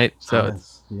cushion, Yeah. right? So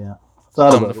it's Yes. Yeah.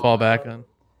 Thought something to about it. fall back on.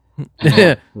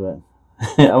 Yeah. But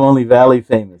I'm only Valley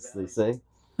famous, they say.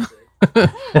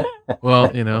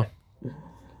 Well, Yeah.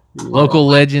 local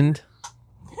legend.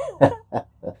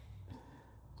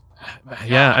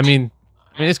 Yeah, I mean,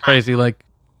 it's crazy. Like,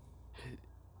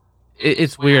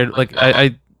 it's weird. Like, I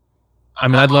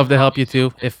mean, I'd love to help you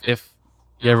too if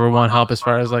you ever want help as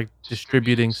far as like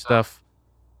distributing stuff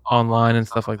online and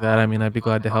stuff like that. I mean, I'd be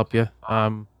glad to help you.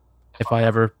 If I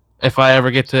ever if I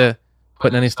ever get to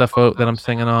putting any stuff out that I'm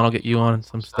singing on, I'll get you on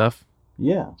some stuff.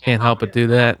 Yeah. Can't help but do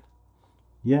that.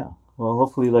 Yeah. Well,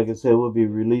 hopefully, like I said, we'll be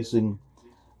releasing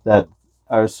that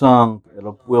our song.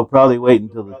 We'll probably wait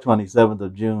until the 27th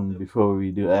of June before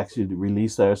we do actually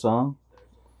release our song.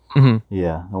 Hmm.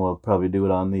 Yeah, and we'll probably do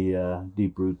it on the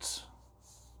Deep Roots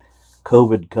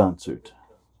COVID concert.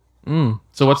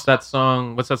 So what's that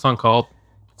song? What's that song called?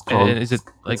 It's And called is it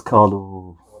it's like?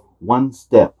 called One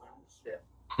Step.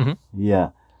 Mhm. Yeah,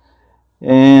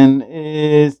 and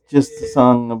it's just a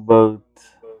song about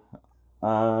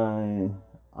I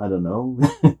I don't know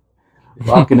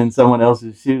walking in someone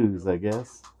else's shoes, I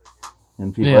guess,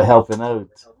 and people Yeah. helping out,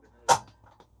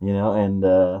 and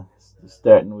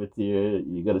starting with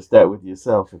you got to start with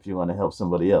yourself if you want to help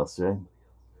somebody else, right?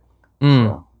 Mm.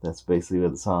 So that's basically where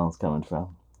the song's coming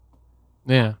from.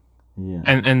 Yeah. Yeah.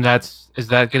 And is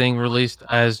that getting released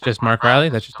as just Mark Riley?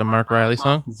 That's just a Mark Riley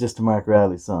song. It's just a Mark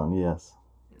Riley song, yes.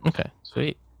 Okay.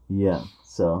 Sweet. Yeah.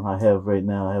 So I have right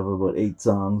now I have about 8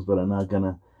 songs, but I'm not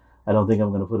gonna I don't think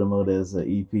I'm gonna put them out as an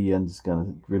EP. I'm just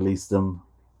gonna release them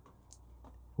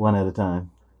one at a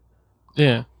time.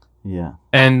 Yeah. Yeah.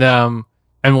 And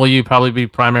will you probably be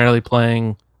primarily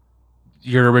playing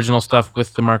your original stuff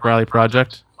with the Mark Riley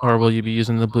project, or will you be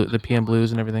using the PM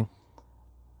Blues and everything?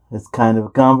 It's kind of a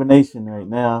combination right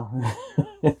now.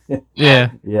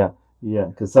 Yeah. Yeah, yeah.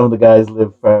 Because some of the guys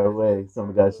live far away. Some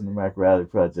of the guys from the Mark Riley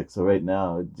project. So right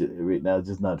now, it's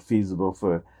just not feasible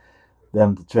for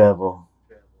them to travel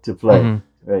to play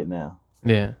Mm-hmm. right now.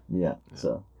 Yeah. Yeah.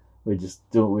 So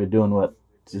we're doing what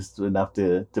just enough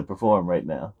to perform right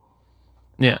now.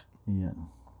 Yeah. Yeah.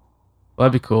 Well,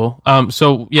 that'd be cool.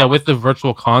 So yeah, with the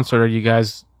virtual concert, are you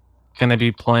guys gonna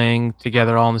be playing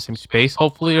together all in the same space,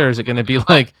 hopefully, or is it gonna be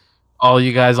like all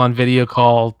you guys on video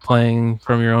call playing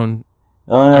from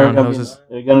Oh, no, your own houses?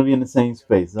 we're gonna be in the same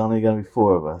space. There's only gonna be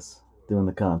four of us doing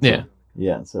the Yeah. concert.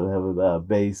 Yeah. So we have a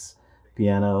bass,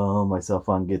 piano, myself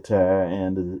on guitar,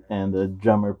 and a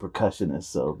drummer percussionist.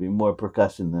 So it'll be more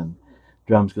percussion than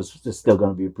drums because it's still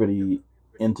gonna be pretty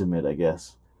intimate, I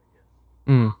guess.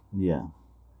 Mm, Yeah.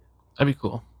 that'd be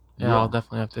cool. Yeah, I'll Yeah.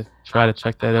 definitely have to try to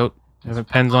check that out. It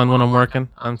depends on when I'm working.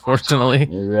 Unfortunately,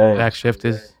 You're right. back shift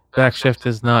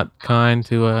is not kind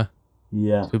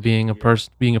Yeah. to being a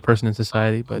person in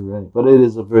society. But You're right. But it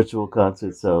is a virtual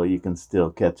concert, so you can still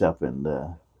catch up and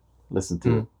listen to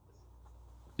mm, it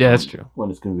yeah, that's true. when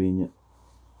it's convenient.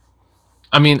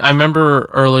 I mean, I remember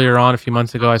earlier on a few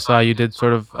months ago, I saw you did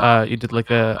you did like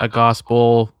a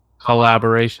gospel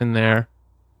collaboration there.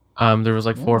 There was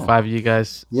like four or Yeah. five of you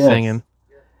guys Yes. singing.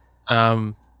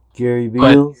 Um, Gary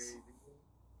but Beals.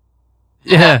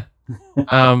 yeah,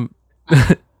 um,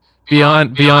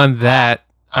 beyond that,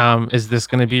 is this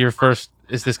going to be your first?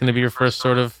 Is this going to be your first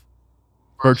sort of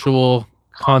virtual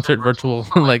concert, virtual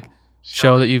like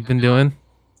show that you've been doing?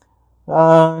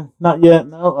 Not yet.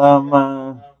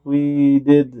 No. We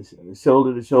did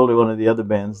shoulder to shoulder. One of the other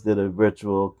bands did a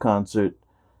virtual concert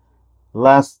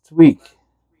last week.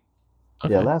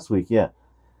 Yeah, Okay. last week. Yeah,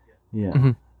 yeah. Hmm.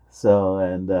 So,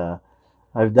 and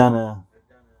I've done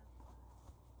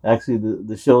actually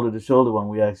the shoulder to shoulder one.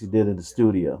 We actually did in the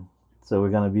studio. So we're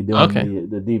gonna be doing Okay.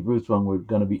 the Deep Roots one. We're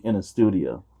gonna be in a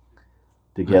studio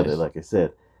together. Nice. Like I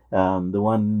said,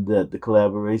 the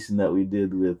collaboration that we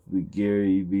did with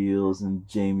Gary Beals and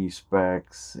Jamie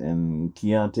Sparks and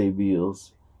Keontae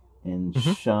Beals and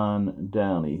Hmm. Sean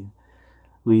Downey,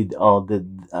 we all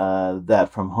did that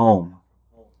from home.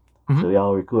 Hmm. So we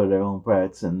all recorded our own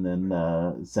parts and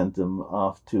then sent them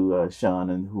off to Sean,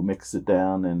 and who mixed it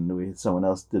down, and someone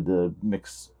else did the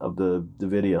mix of the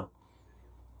video.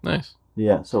 Nice.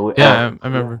 Yeah. So Yeah, I yeah,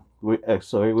 remember. we're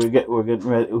getting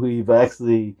ready. We've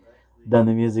actually done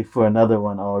the music for another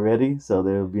one already, so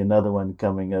there will be another one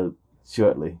coming out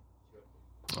shortly.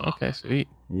 Okay, sweet.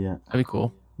 Yeah. That'd be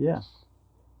cool. Yeah.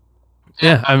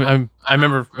 Yeah, I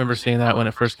remember seeing that when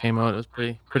it first came out. It was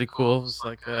pretty cool. It was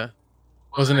like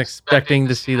wasn't expecting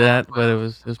to see that, but it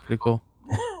was pretty cool.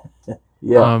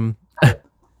 Yeah. Um,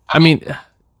 I mean,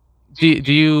 do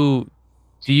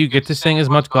you get to sing as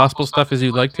much gospel stuff as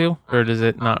you'd like to, or does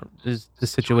it not? Does the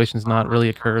situations not really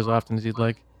occur as often as you'd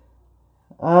like?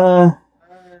 Uh,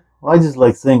 well, I just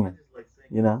like singing.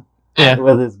 You know, Yeah.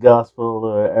 whether it's gospel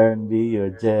or R&B or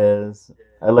jazz,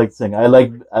 I like singing. I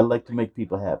like to make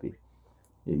people happy.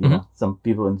 You Hmm. know, some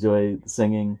people enjoy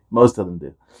singing. Most of them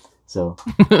do. So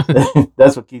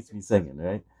that's what keeps me singing,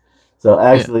 right? So Yeah.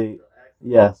 actually,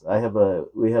 yes,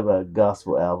 we have a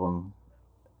gospel album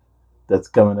that's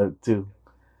coming out too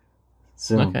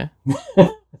soon. Okay. Yeah.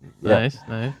 Nice.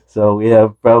 Nice. So we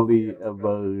have probably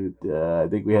about I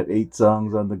think we have 8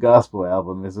 songs on the gospel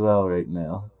album as well right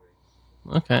now.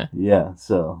 Okay. Yeah.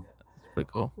 So Pretty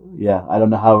cool. yeah, I don't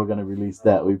know how we're gonna release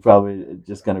that. We probably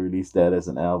just gonna release that as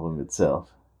an album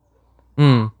itself.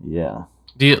 Hmm. Yeah.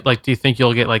 Do you think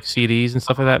you'll get like CDs and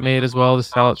stuff like that made as well to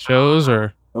sell at shows,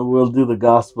 or? We'll do the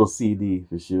gospel CD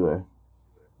for sure.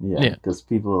 Yeah, Yeah. because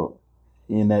people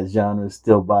in that genre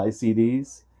still buy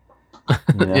CDs.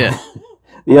 You know,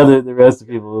 Yeah. the rest of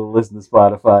people will listen to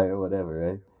Spotify or whatever,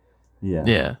 right? Yeah,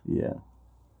 Yeah. yeah,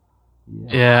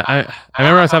 yeah. Yeah, I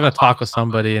remember I was having a talk with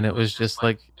somebody, and it was just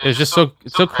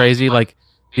so crazy, like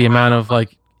the amount of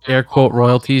like air quote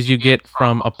royalties you get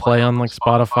from a play on like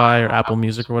Spotify or Apple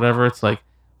Music or whatever. It's like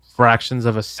fractions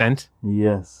of a cent.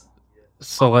 Yes,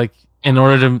 So like in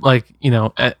order to like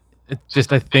it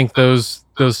just I think those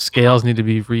scales need to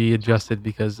be readjusted,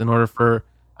 because in order for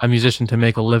a musician to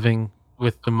make a living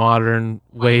with the modern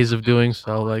ways of doing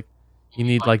so, like you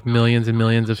need like millions and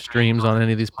millions of streams on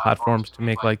any of these platforms to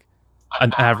make like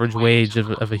an average wage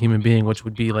of a human being, which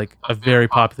would be like a very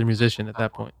popular musician at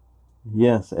that point.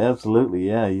 yes, absolutely.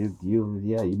 Yeah, you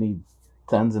need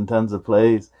tons and tons of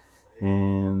plays,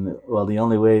 and well, the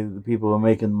only way the people were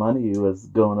making money was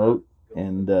going out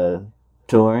and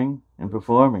touring and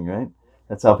performing, right?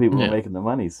 That's how people were Yeah. making the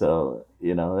money. So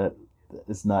that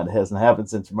it's not hasn't happened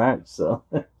since March. So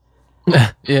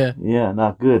Yeah. yeah,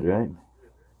 not good, right?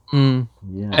 Mm.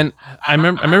 Yeah. And I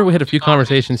remember we had a few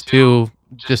conversations too,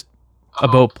 just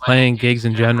about playing gigs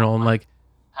in general, and like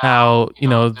how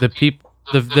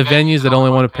the venues that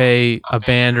only want to pay a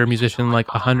band or a musician like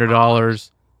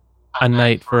 $100 a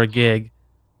night for a gig,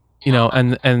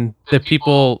 and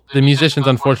the musicians,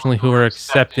 unfortunately, who are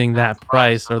accepting that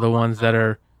price are the ones that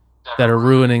are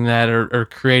ruining that, or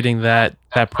creating that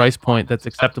price point that's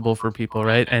acceptable for people,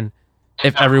 right? And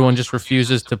if everyone just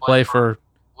refuses to play for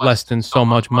less than so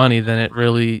much money, then it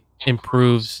really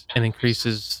improves and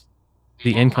increases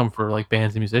the income for like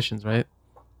bands and musicians, right?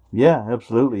 Yeah,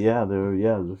 absolutely.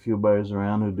 There's a few bars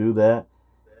around who do that,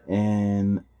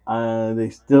 and they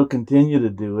still continue to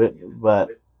do it. But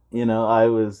I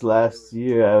was last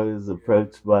year. I was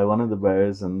approached by one of the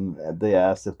bars, and they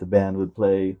asked if the band would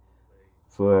play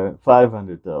for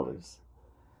 $500,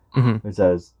 Hmm. which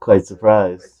I was quite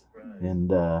surprised.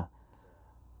 And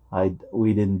I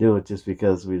we didn't do it just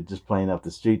because we were just playing up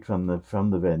the street from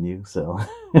the venue. So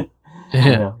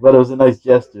Yeah. but it was a nice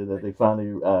gesture that they finally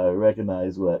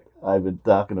recognized what I've been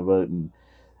talking about, and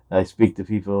I speak to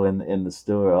people in the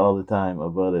store all the time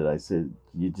about it. I said,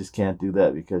 you just can't do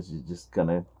that because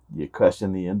you're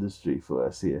crushing the industry for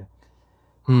us here.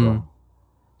 Hmm. So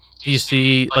Do you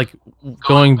see, like,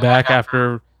 going back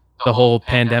after the whole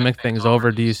pandemic thing's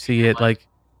over? Do you see it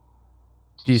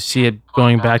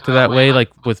going back to that way? Like,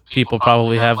 with people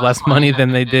probably have less money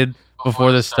than they did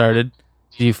before this started.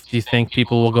 Do you think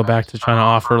people will go back to trying to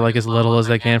offer like as little as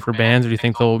they can for bands, or do you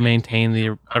think they'll maintain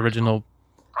the original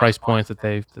price points that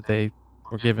they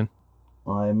were given?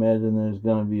 I imagine there's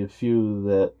going to be a few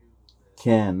that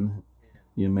can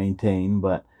you maintain,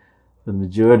 but the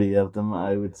majority of them,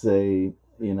 I would say,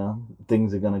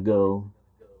 things are going to go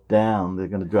down. They're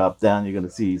going to drop down. You're going to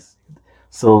see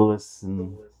soloists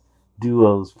and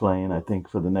duos playing, I think,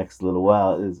 for the next little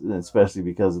while, especially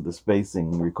because of the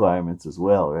spacing requirements as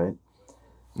well, right?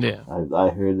 Yeah. I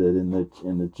heard that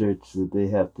in the church that they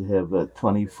have to have a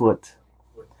 20-foot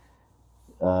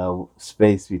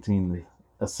space between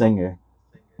a singer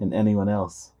and anyone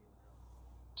else.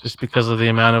 Just because of the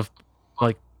amount of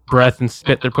like breath and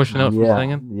spit they're pushing out from Yeah,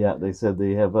 singing. yeah. They said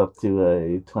they have up to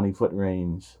a 20-foot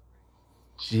range.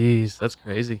 Jeez, that's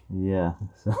crazy. Yeah,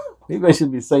 so maybe I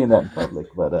should be saying that in public,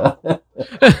 but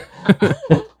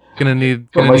gonna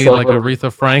need put gonna need myself like out a of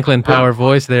Aretha Franklin power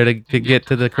voice there to get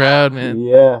to the crowd, man.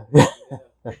 yeah.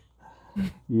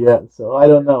 Yeah, so I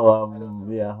don't know.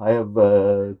 Yeah, I have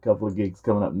a couple of gigs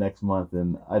coming up next month,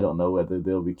 and I don't know whether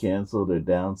they'll be canceled or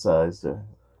downsized, or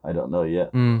I don't know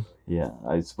yet. Mm, Yeah,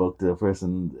 I spoke to a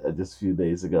person just a few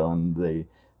days ago, and they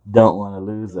don't want to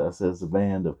lose us as a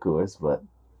band, of course, but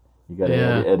you got to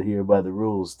yeah. adhere by the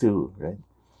rules too, right?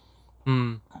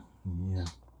 Mm, Yeah,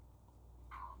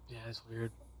 yeah, it's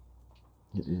weird.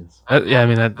 it is. Yeah, I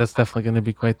mean that's definitely going to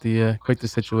be quite the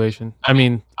situation. I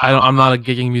mean, I'm not a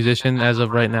gigging musician as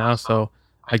of right now, so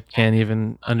I can't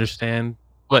even understand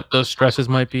what those stresses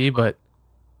might be. But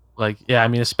like, yeah, I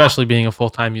mean, especially being a full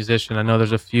time musician, I know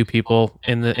there's a few people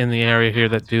in the area here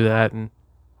that do that, and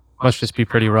must just be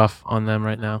pretty rough on them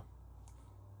right now.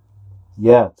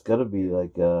 Yeah, it's got to be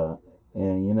like,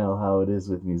 and you know how it is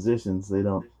with musicians; they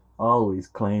don't always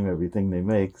claim everything they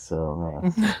make, so.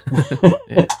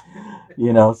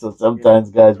 Yeah. So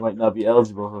sometimes guys might not be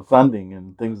eligible for funding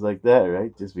and things like that,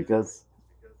 right? Just because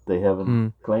they haven't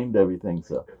Mm, claimed everything.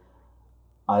 So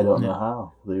I don't know yeah.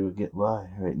 how they would get by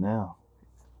right now.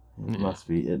 It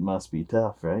Yeah. must be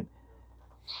tough, right?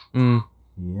 Mm.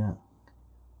 Yeah.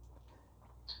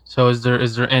 So is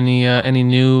there any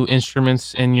new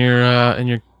instruments in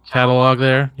your catalog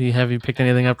there? Have you picked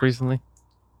anything up recently?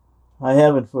 I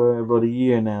haven't for about a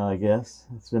year now, I guess.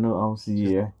 It's been almost a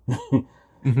Just year.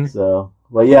 hmm. So,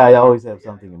 but yeah, I always have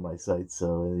something in my sights.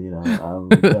 So,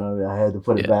 I had to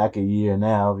put it Yeah. back a year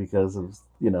now because of,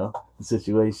 the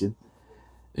situation.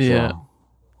 Yeah. So,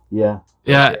 yeah.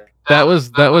 Yeah. That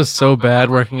was so bad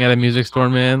working at a music store,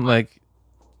 man. Like,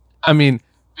 I mean,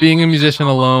 being a musician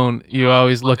alone, you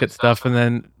always look at stuff, and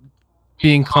then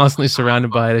being constantly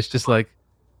surrounded by it, it's just like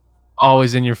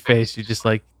always in your face. You just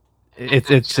like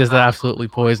it's just absolutely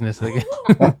poisonous. Like,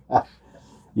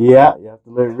 Yeah, you have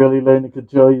to really learn to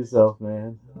control yourself,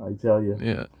 man. I tell you.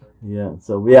 yeah. Yeah.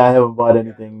 So, yeah, I haven't bought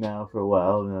anything now for a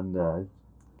while, and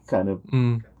kind of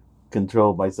Mm,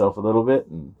 control myself a little bit.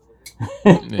 And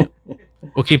yeah.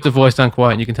 We'll keep the voice down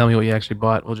quiet, and you can tell me what you actually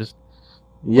bought. We'll just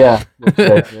Yeah, that's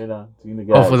right. Right on. Between the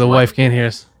Hopefully guys. the wife can't hear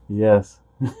us. Yes.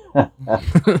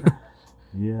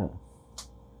 Yeah.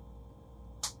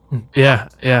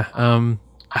 Yeah.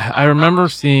 I remember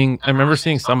seeing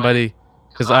somebody,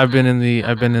 because I've been in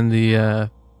the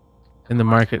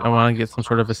market. I want to get some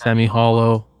sort of a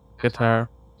semi-hollow guitar,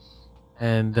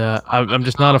 and I'm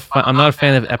just not I'm not a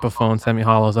fan of Epiphone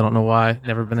semi-hollows. I don't know why.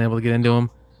 Never been able to get into them.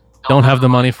 Don't have the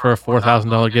money for a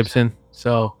 $4,000 Gibson,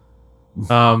 so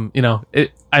I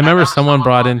remember someone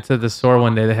brought into the store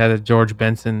one day. They had a George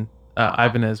Benson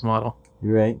Ibanez model,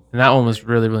 You're right. and that one was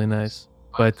really, really nice.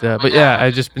 But yeah, I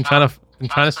just been trying to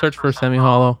search for a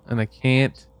semi-hollow, and I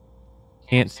can't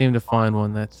seem to find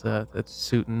one that's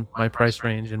suiting my price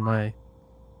range and my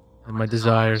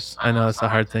desires. I know it's a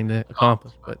hard thing to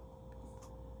accomplish, but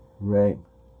Right.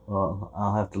 Well,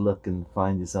 I'll have to look and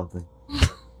find you something.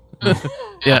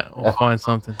 yeah, we'll find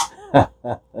something. Yeah.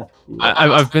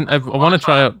 I want to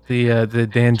try out the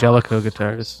D'Angelico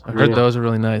guitars. I've heard Yeah. those are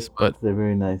really nice, but They're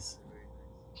very nice.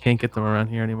 can't get them around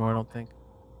here anymore, I don't think.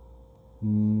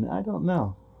 I don't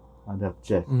know. I'd have to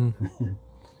check. Mm.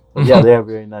 But yeah, they are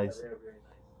very nice.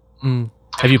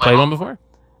 Have you played one before?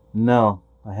 No,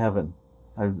 I haven't.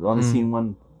 I've only Mm. seen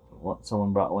one.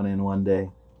 Someone brought one in one day.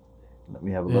 Let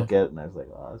me have a Yeah. look at it, and I was like,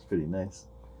 "Oh, that's pretty nice."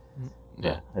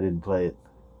 Yeah. I didn't play it.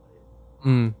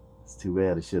 Mm. It's too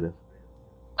bad. I should have.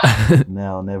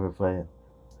 No, I'll never play it.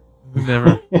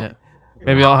 Never. Yeah.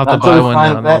 Maybe I'll have to Not till buy we one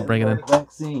find now a and I'll bring it in.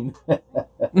 vaccine.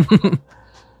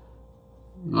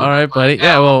 All right, buddy.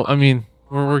 Yeah. Well, I mean,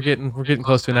 we're getting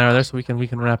close to an hour there, so we can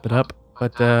wrap it up.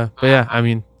 But yeah, I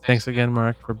mean, thanks again,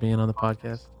 Mark, for being on the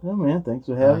podcast. Oh man, thanks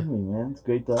for having me, man. It's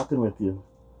great talking with you.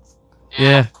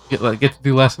 Yeah, get to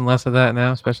do less and less of that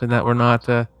now, especially that we're not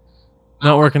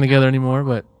working together anymore.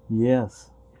 But Yes.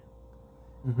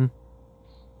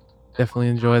 definitely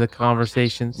enjoy the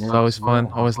conversations. It's always fun.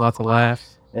 Yeah. Always lots of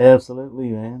laughs. Absolutely,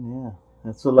 man. Yeah,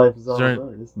 that's what life is all there-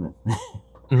 about, isn't it?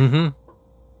 Mm-hmm.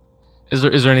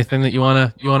 Is there anything that you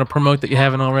wanna promote that you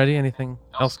haven't already? Anything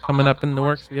else coming up in the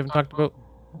works we haven't talked about?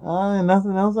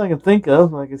 Nothing else I can think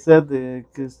of. Like I said,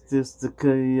 just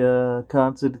the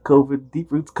concert, the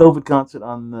Deep Roots COVID concert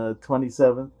on the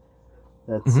 27th.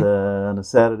 That's on a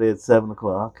Saturday at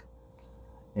 7:00.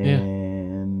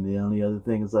 And the only other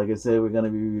thing is, like I said, we're going to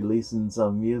be releasing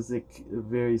some music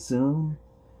very soon.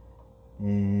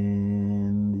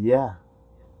 And yeah,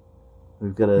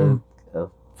 we've got a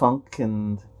funk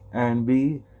and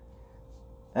R&B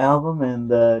album and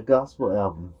a gospel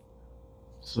album.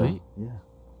 Sweet. So, yeah.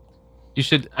 You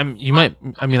should. You might.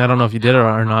 I mean, I don't know if you did it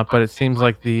or not, but it seems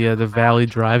like the Valley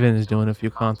Drive-In is doing a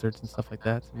few concerts and stuff like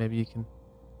that. So maybe you can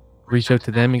reach out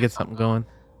to them and get something going.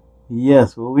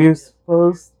 Yes, well, we were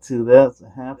supposed to. That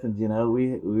happened,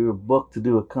 We were booked to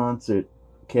do a concert,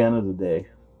 Canada Day,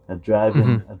 a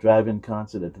drive-in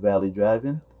concert at the Valley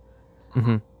Drive-In,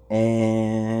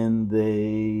 and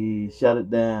they shut it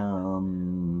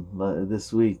down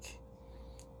this week.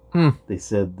 They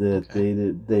said that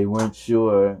they weren't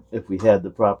sure if we had the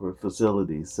proper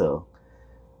facilities, so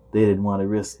they didn't want to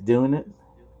risk doing it.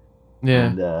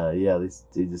 Yeah. And they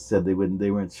just said they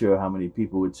weren't sure how many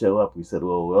people would show up. We said,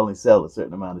 well, we'll only sell a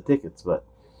certain amount of tickets, but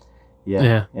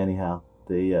anyhow,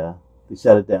 they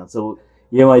shut it down. So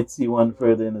you might see one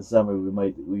further in the summer. We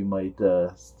might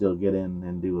still get in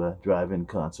and do a drive-in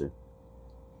concert.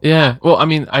 Yeah. Well, I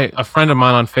mean, a friend of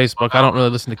mine on Facebook. I don't really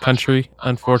listen to country,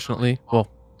 unfortunately. Well,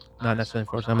 not necessarily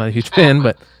unfortunately. I'm not a huge fan,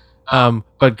 but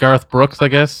Garth Brooks, I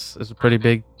guess, is a pretty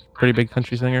big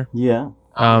country singer. Yeah.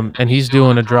 And he's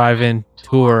doing a drive-in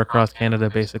tour across Canada,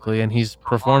 basically, and he's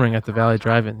performing at the Valley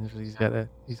Drive-In. He's got a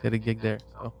gig there.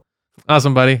 So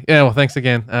awesome, buddy. Yeah. Well, thanks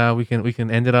again. We can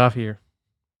end it off here.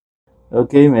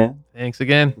 Okay, man. Thanks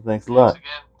again. Thanks a lot.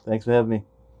 Thanks for having me.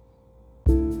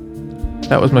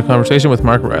 That was my conversation with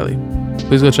Mark Riley.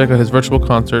 Please go check out his virtual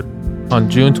concert on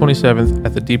June 27th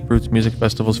at the Deep Roots Music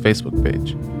Festival's Facebook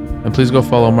page. And please go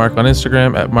follow Mark on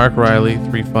Instagram at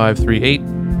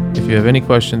markriley3538. If you have any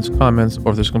questions, comments, or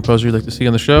if there's a composer you'd like to see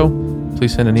on the show,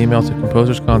 please send an email to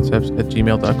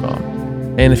composersconcepts@gmail.com.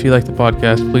 And if you like the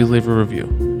podcast, please leave a review.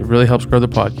 It really helps grow the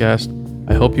podcast.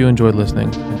 I hope you enjoyed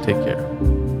listening, and take care.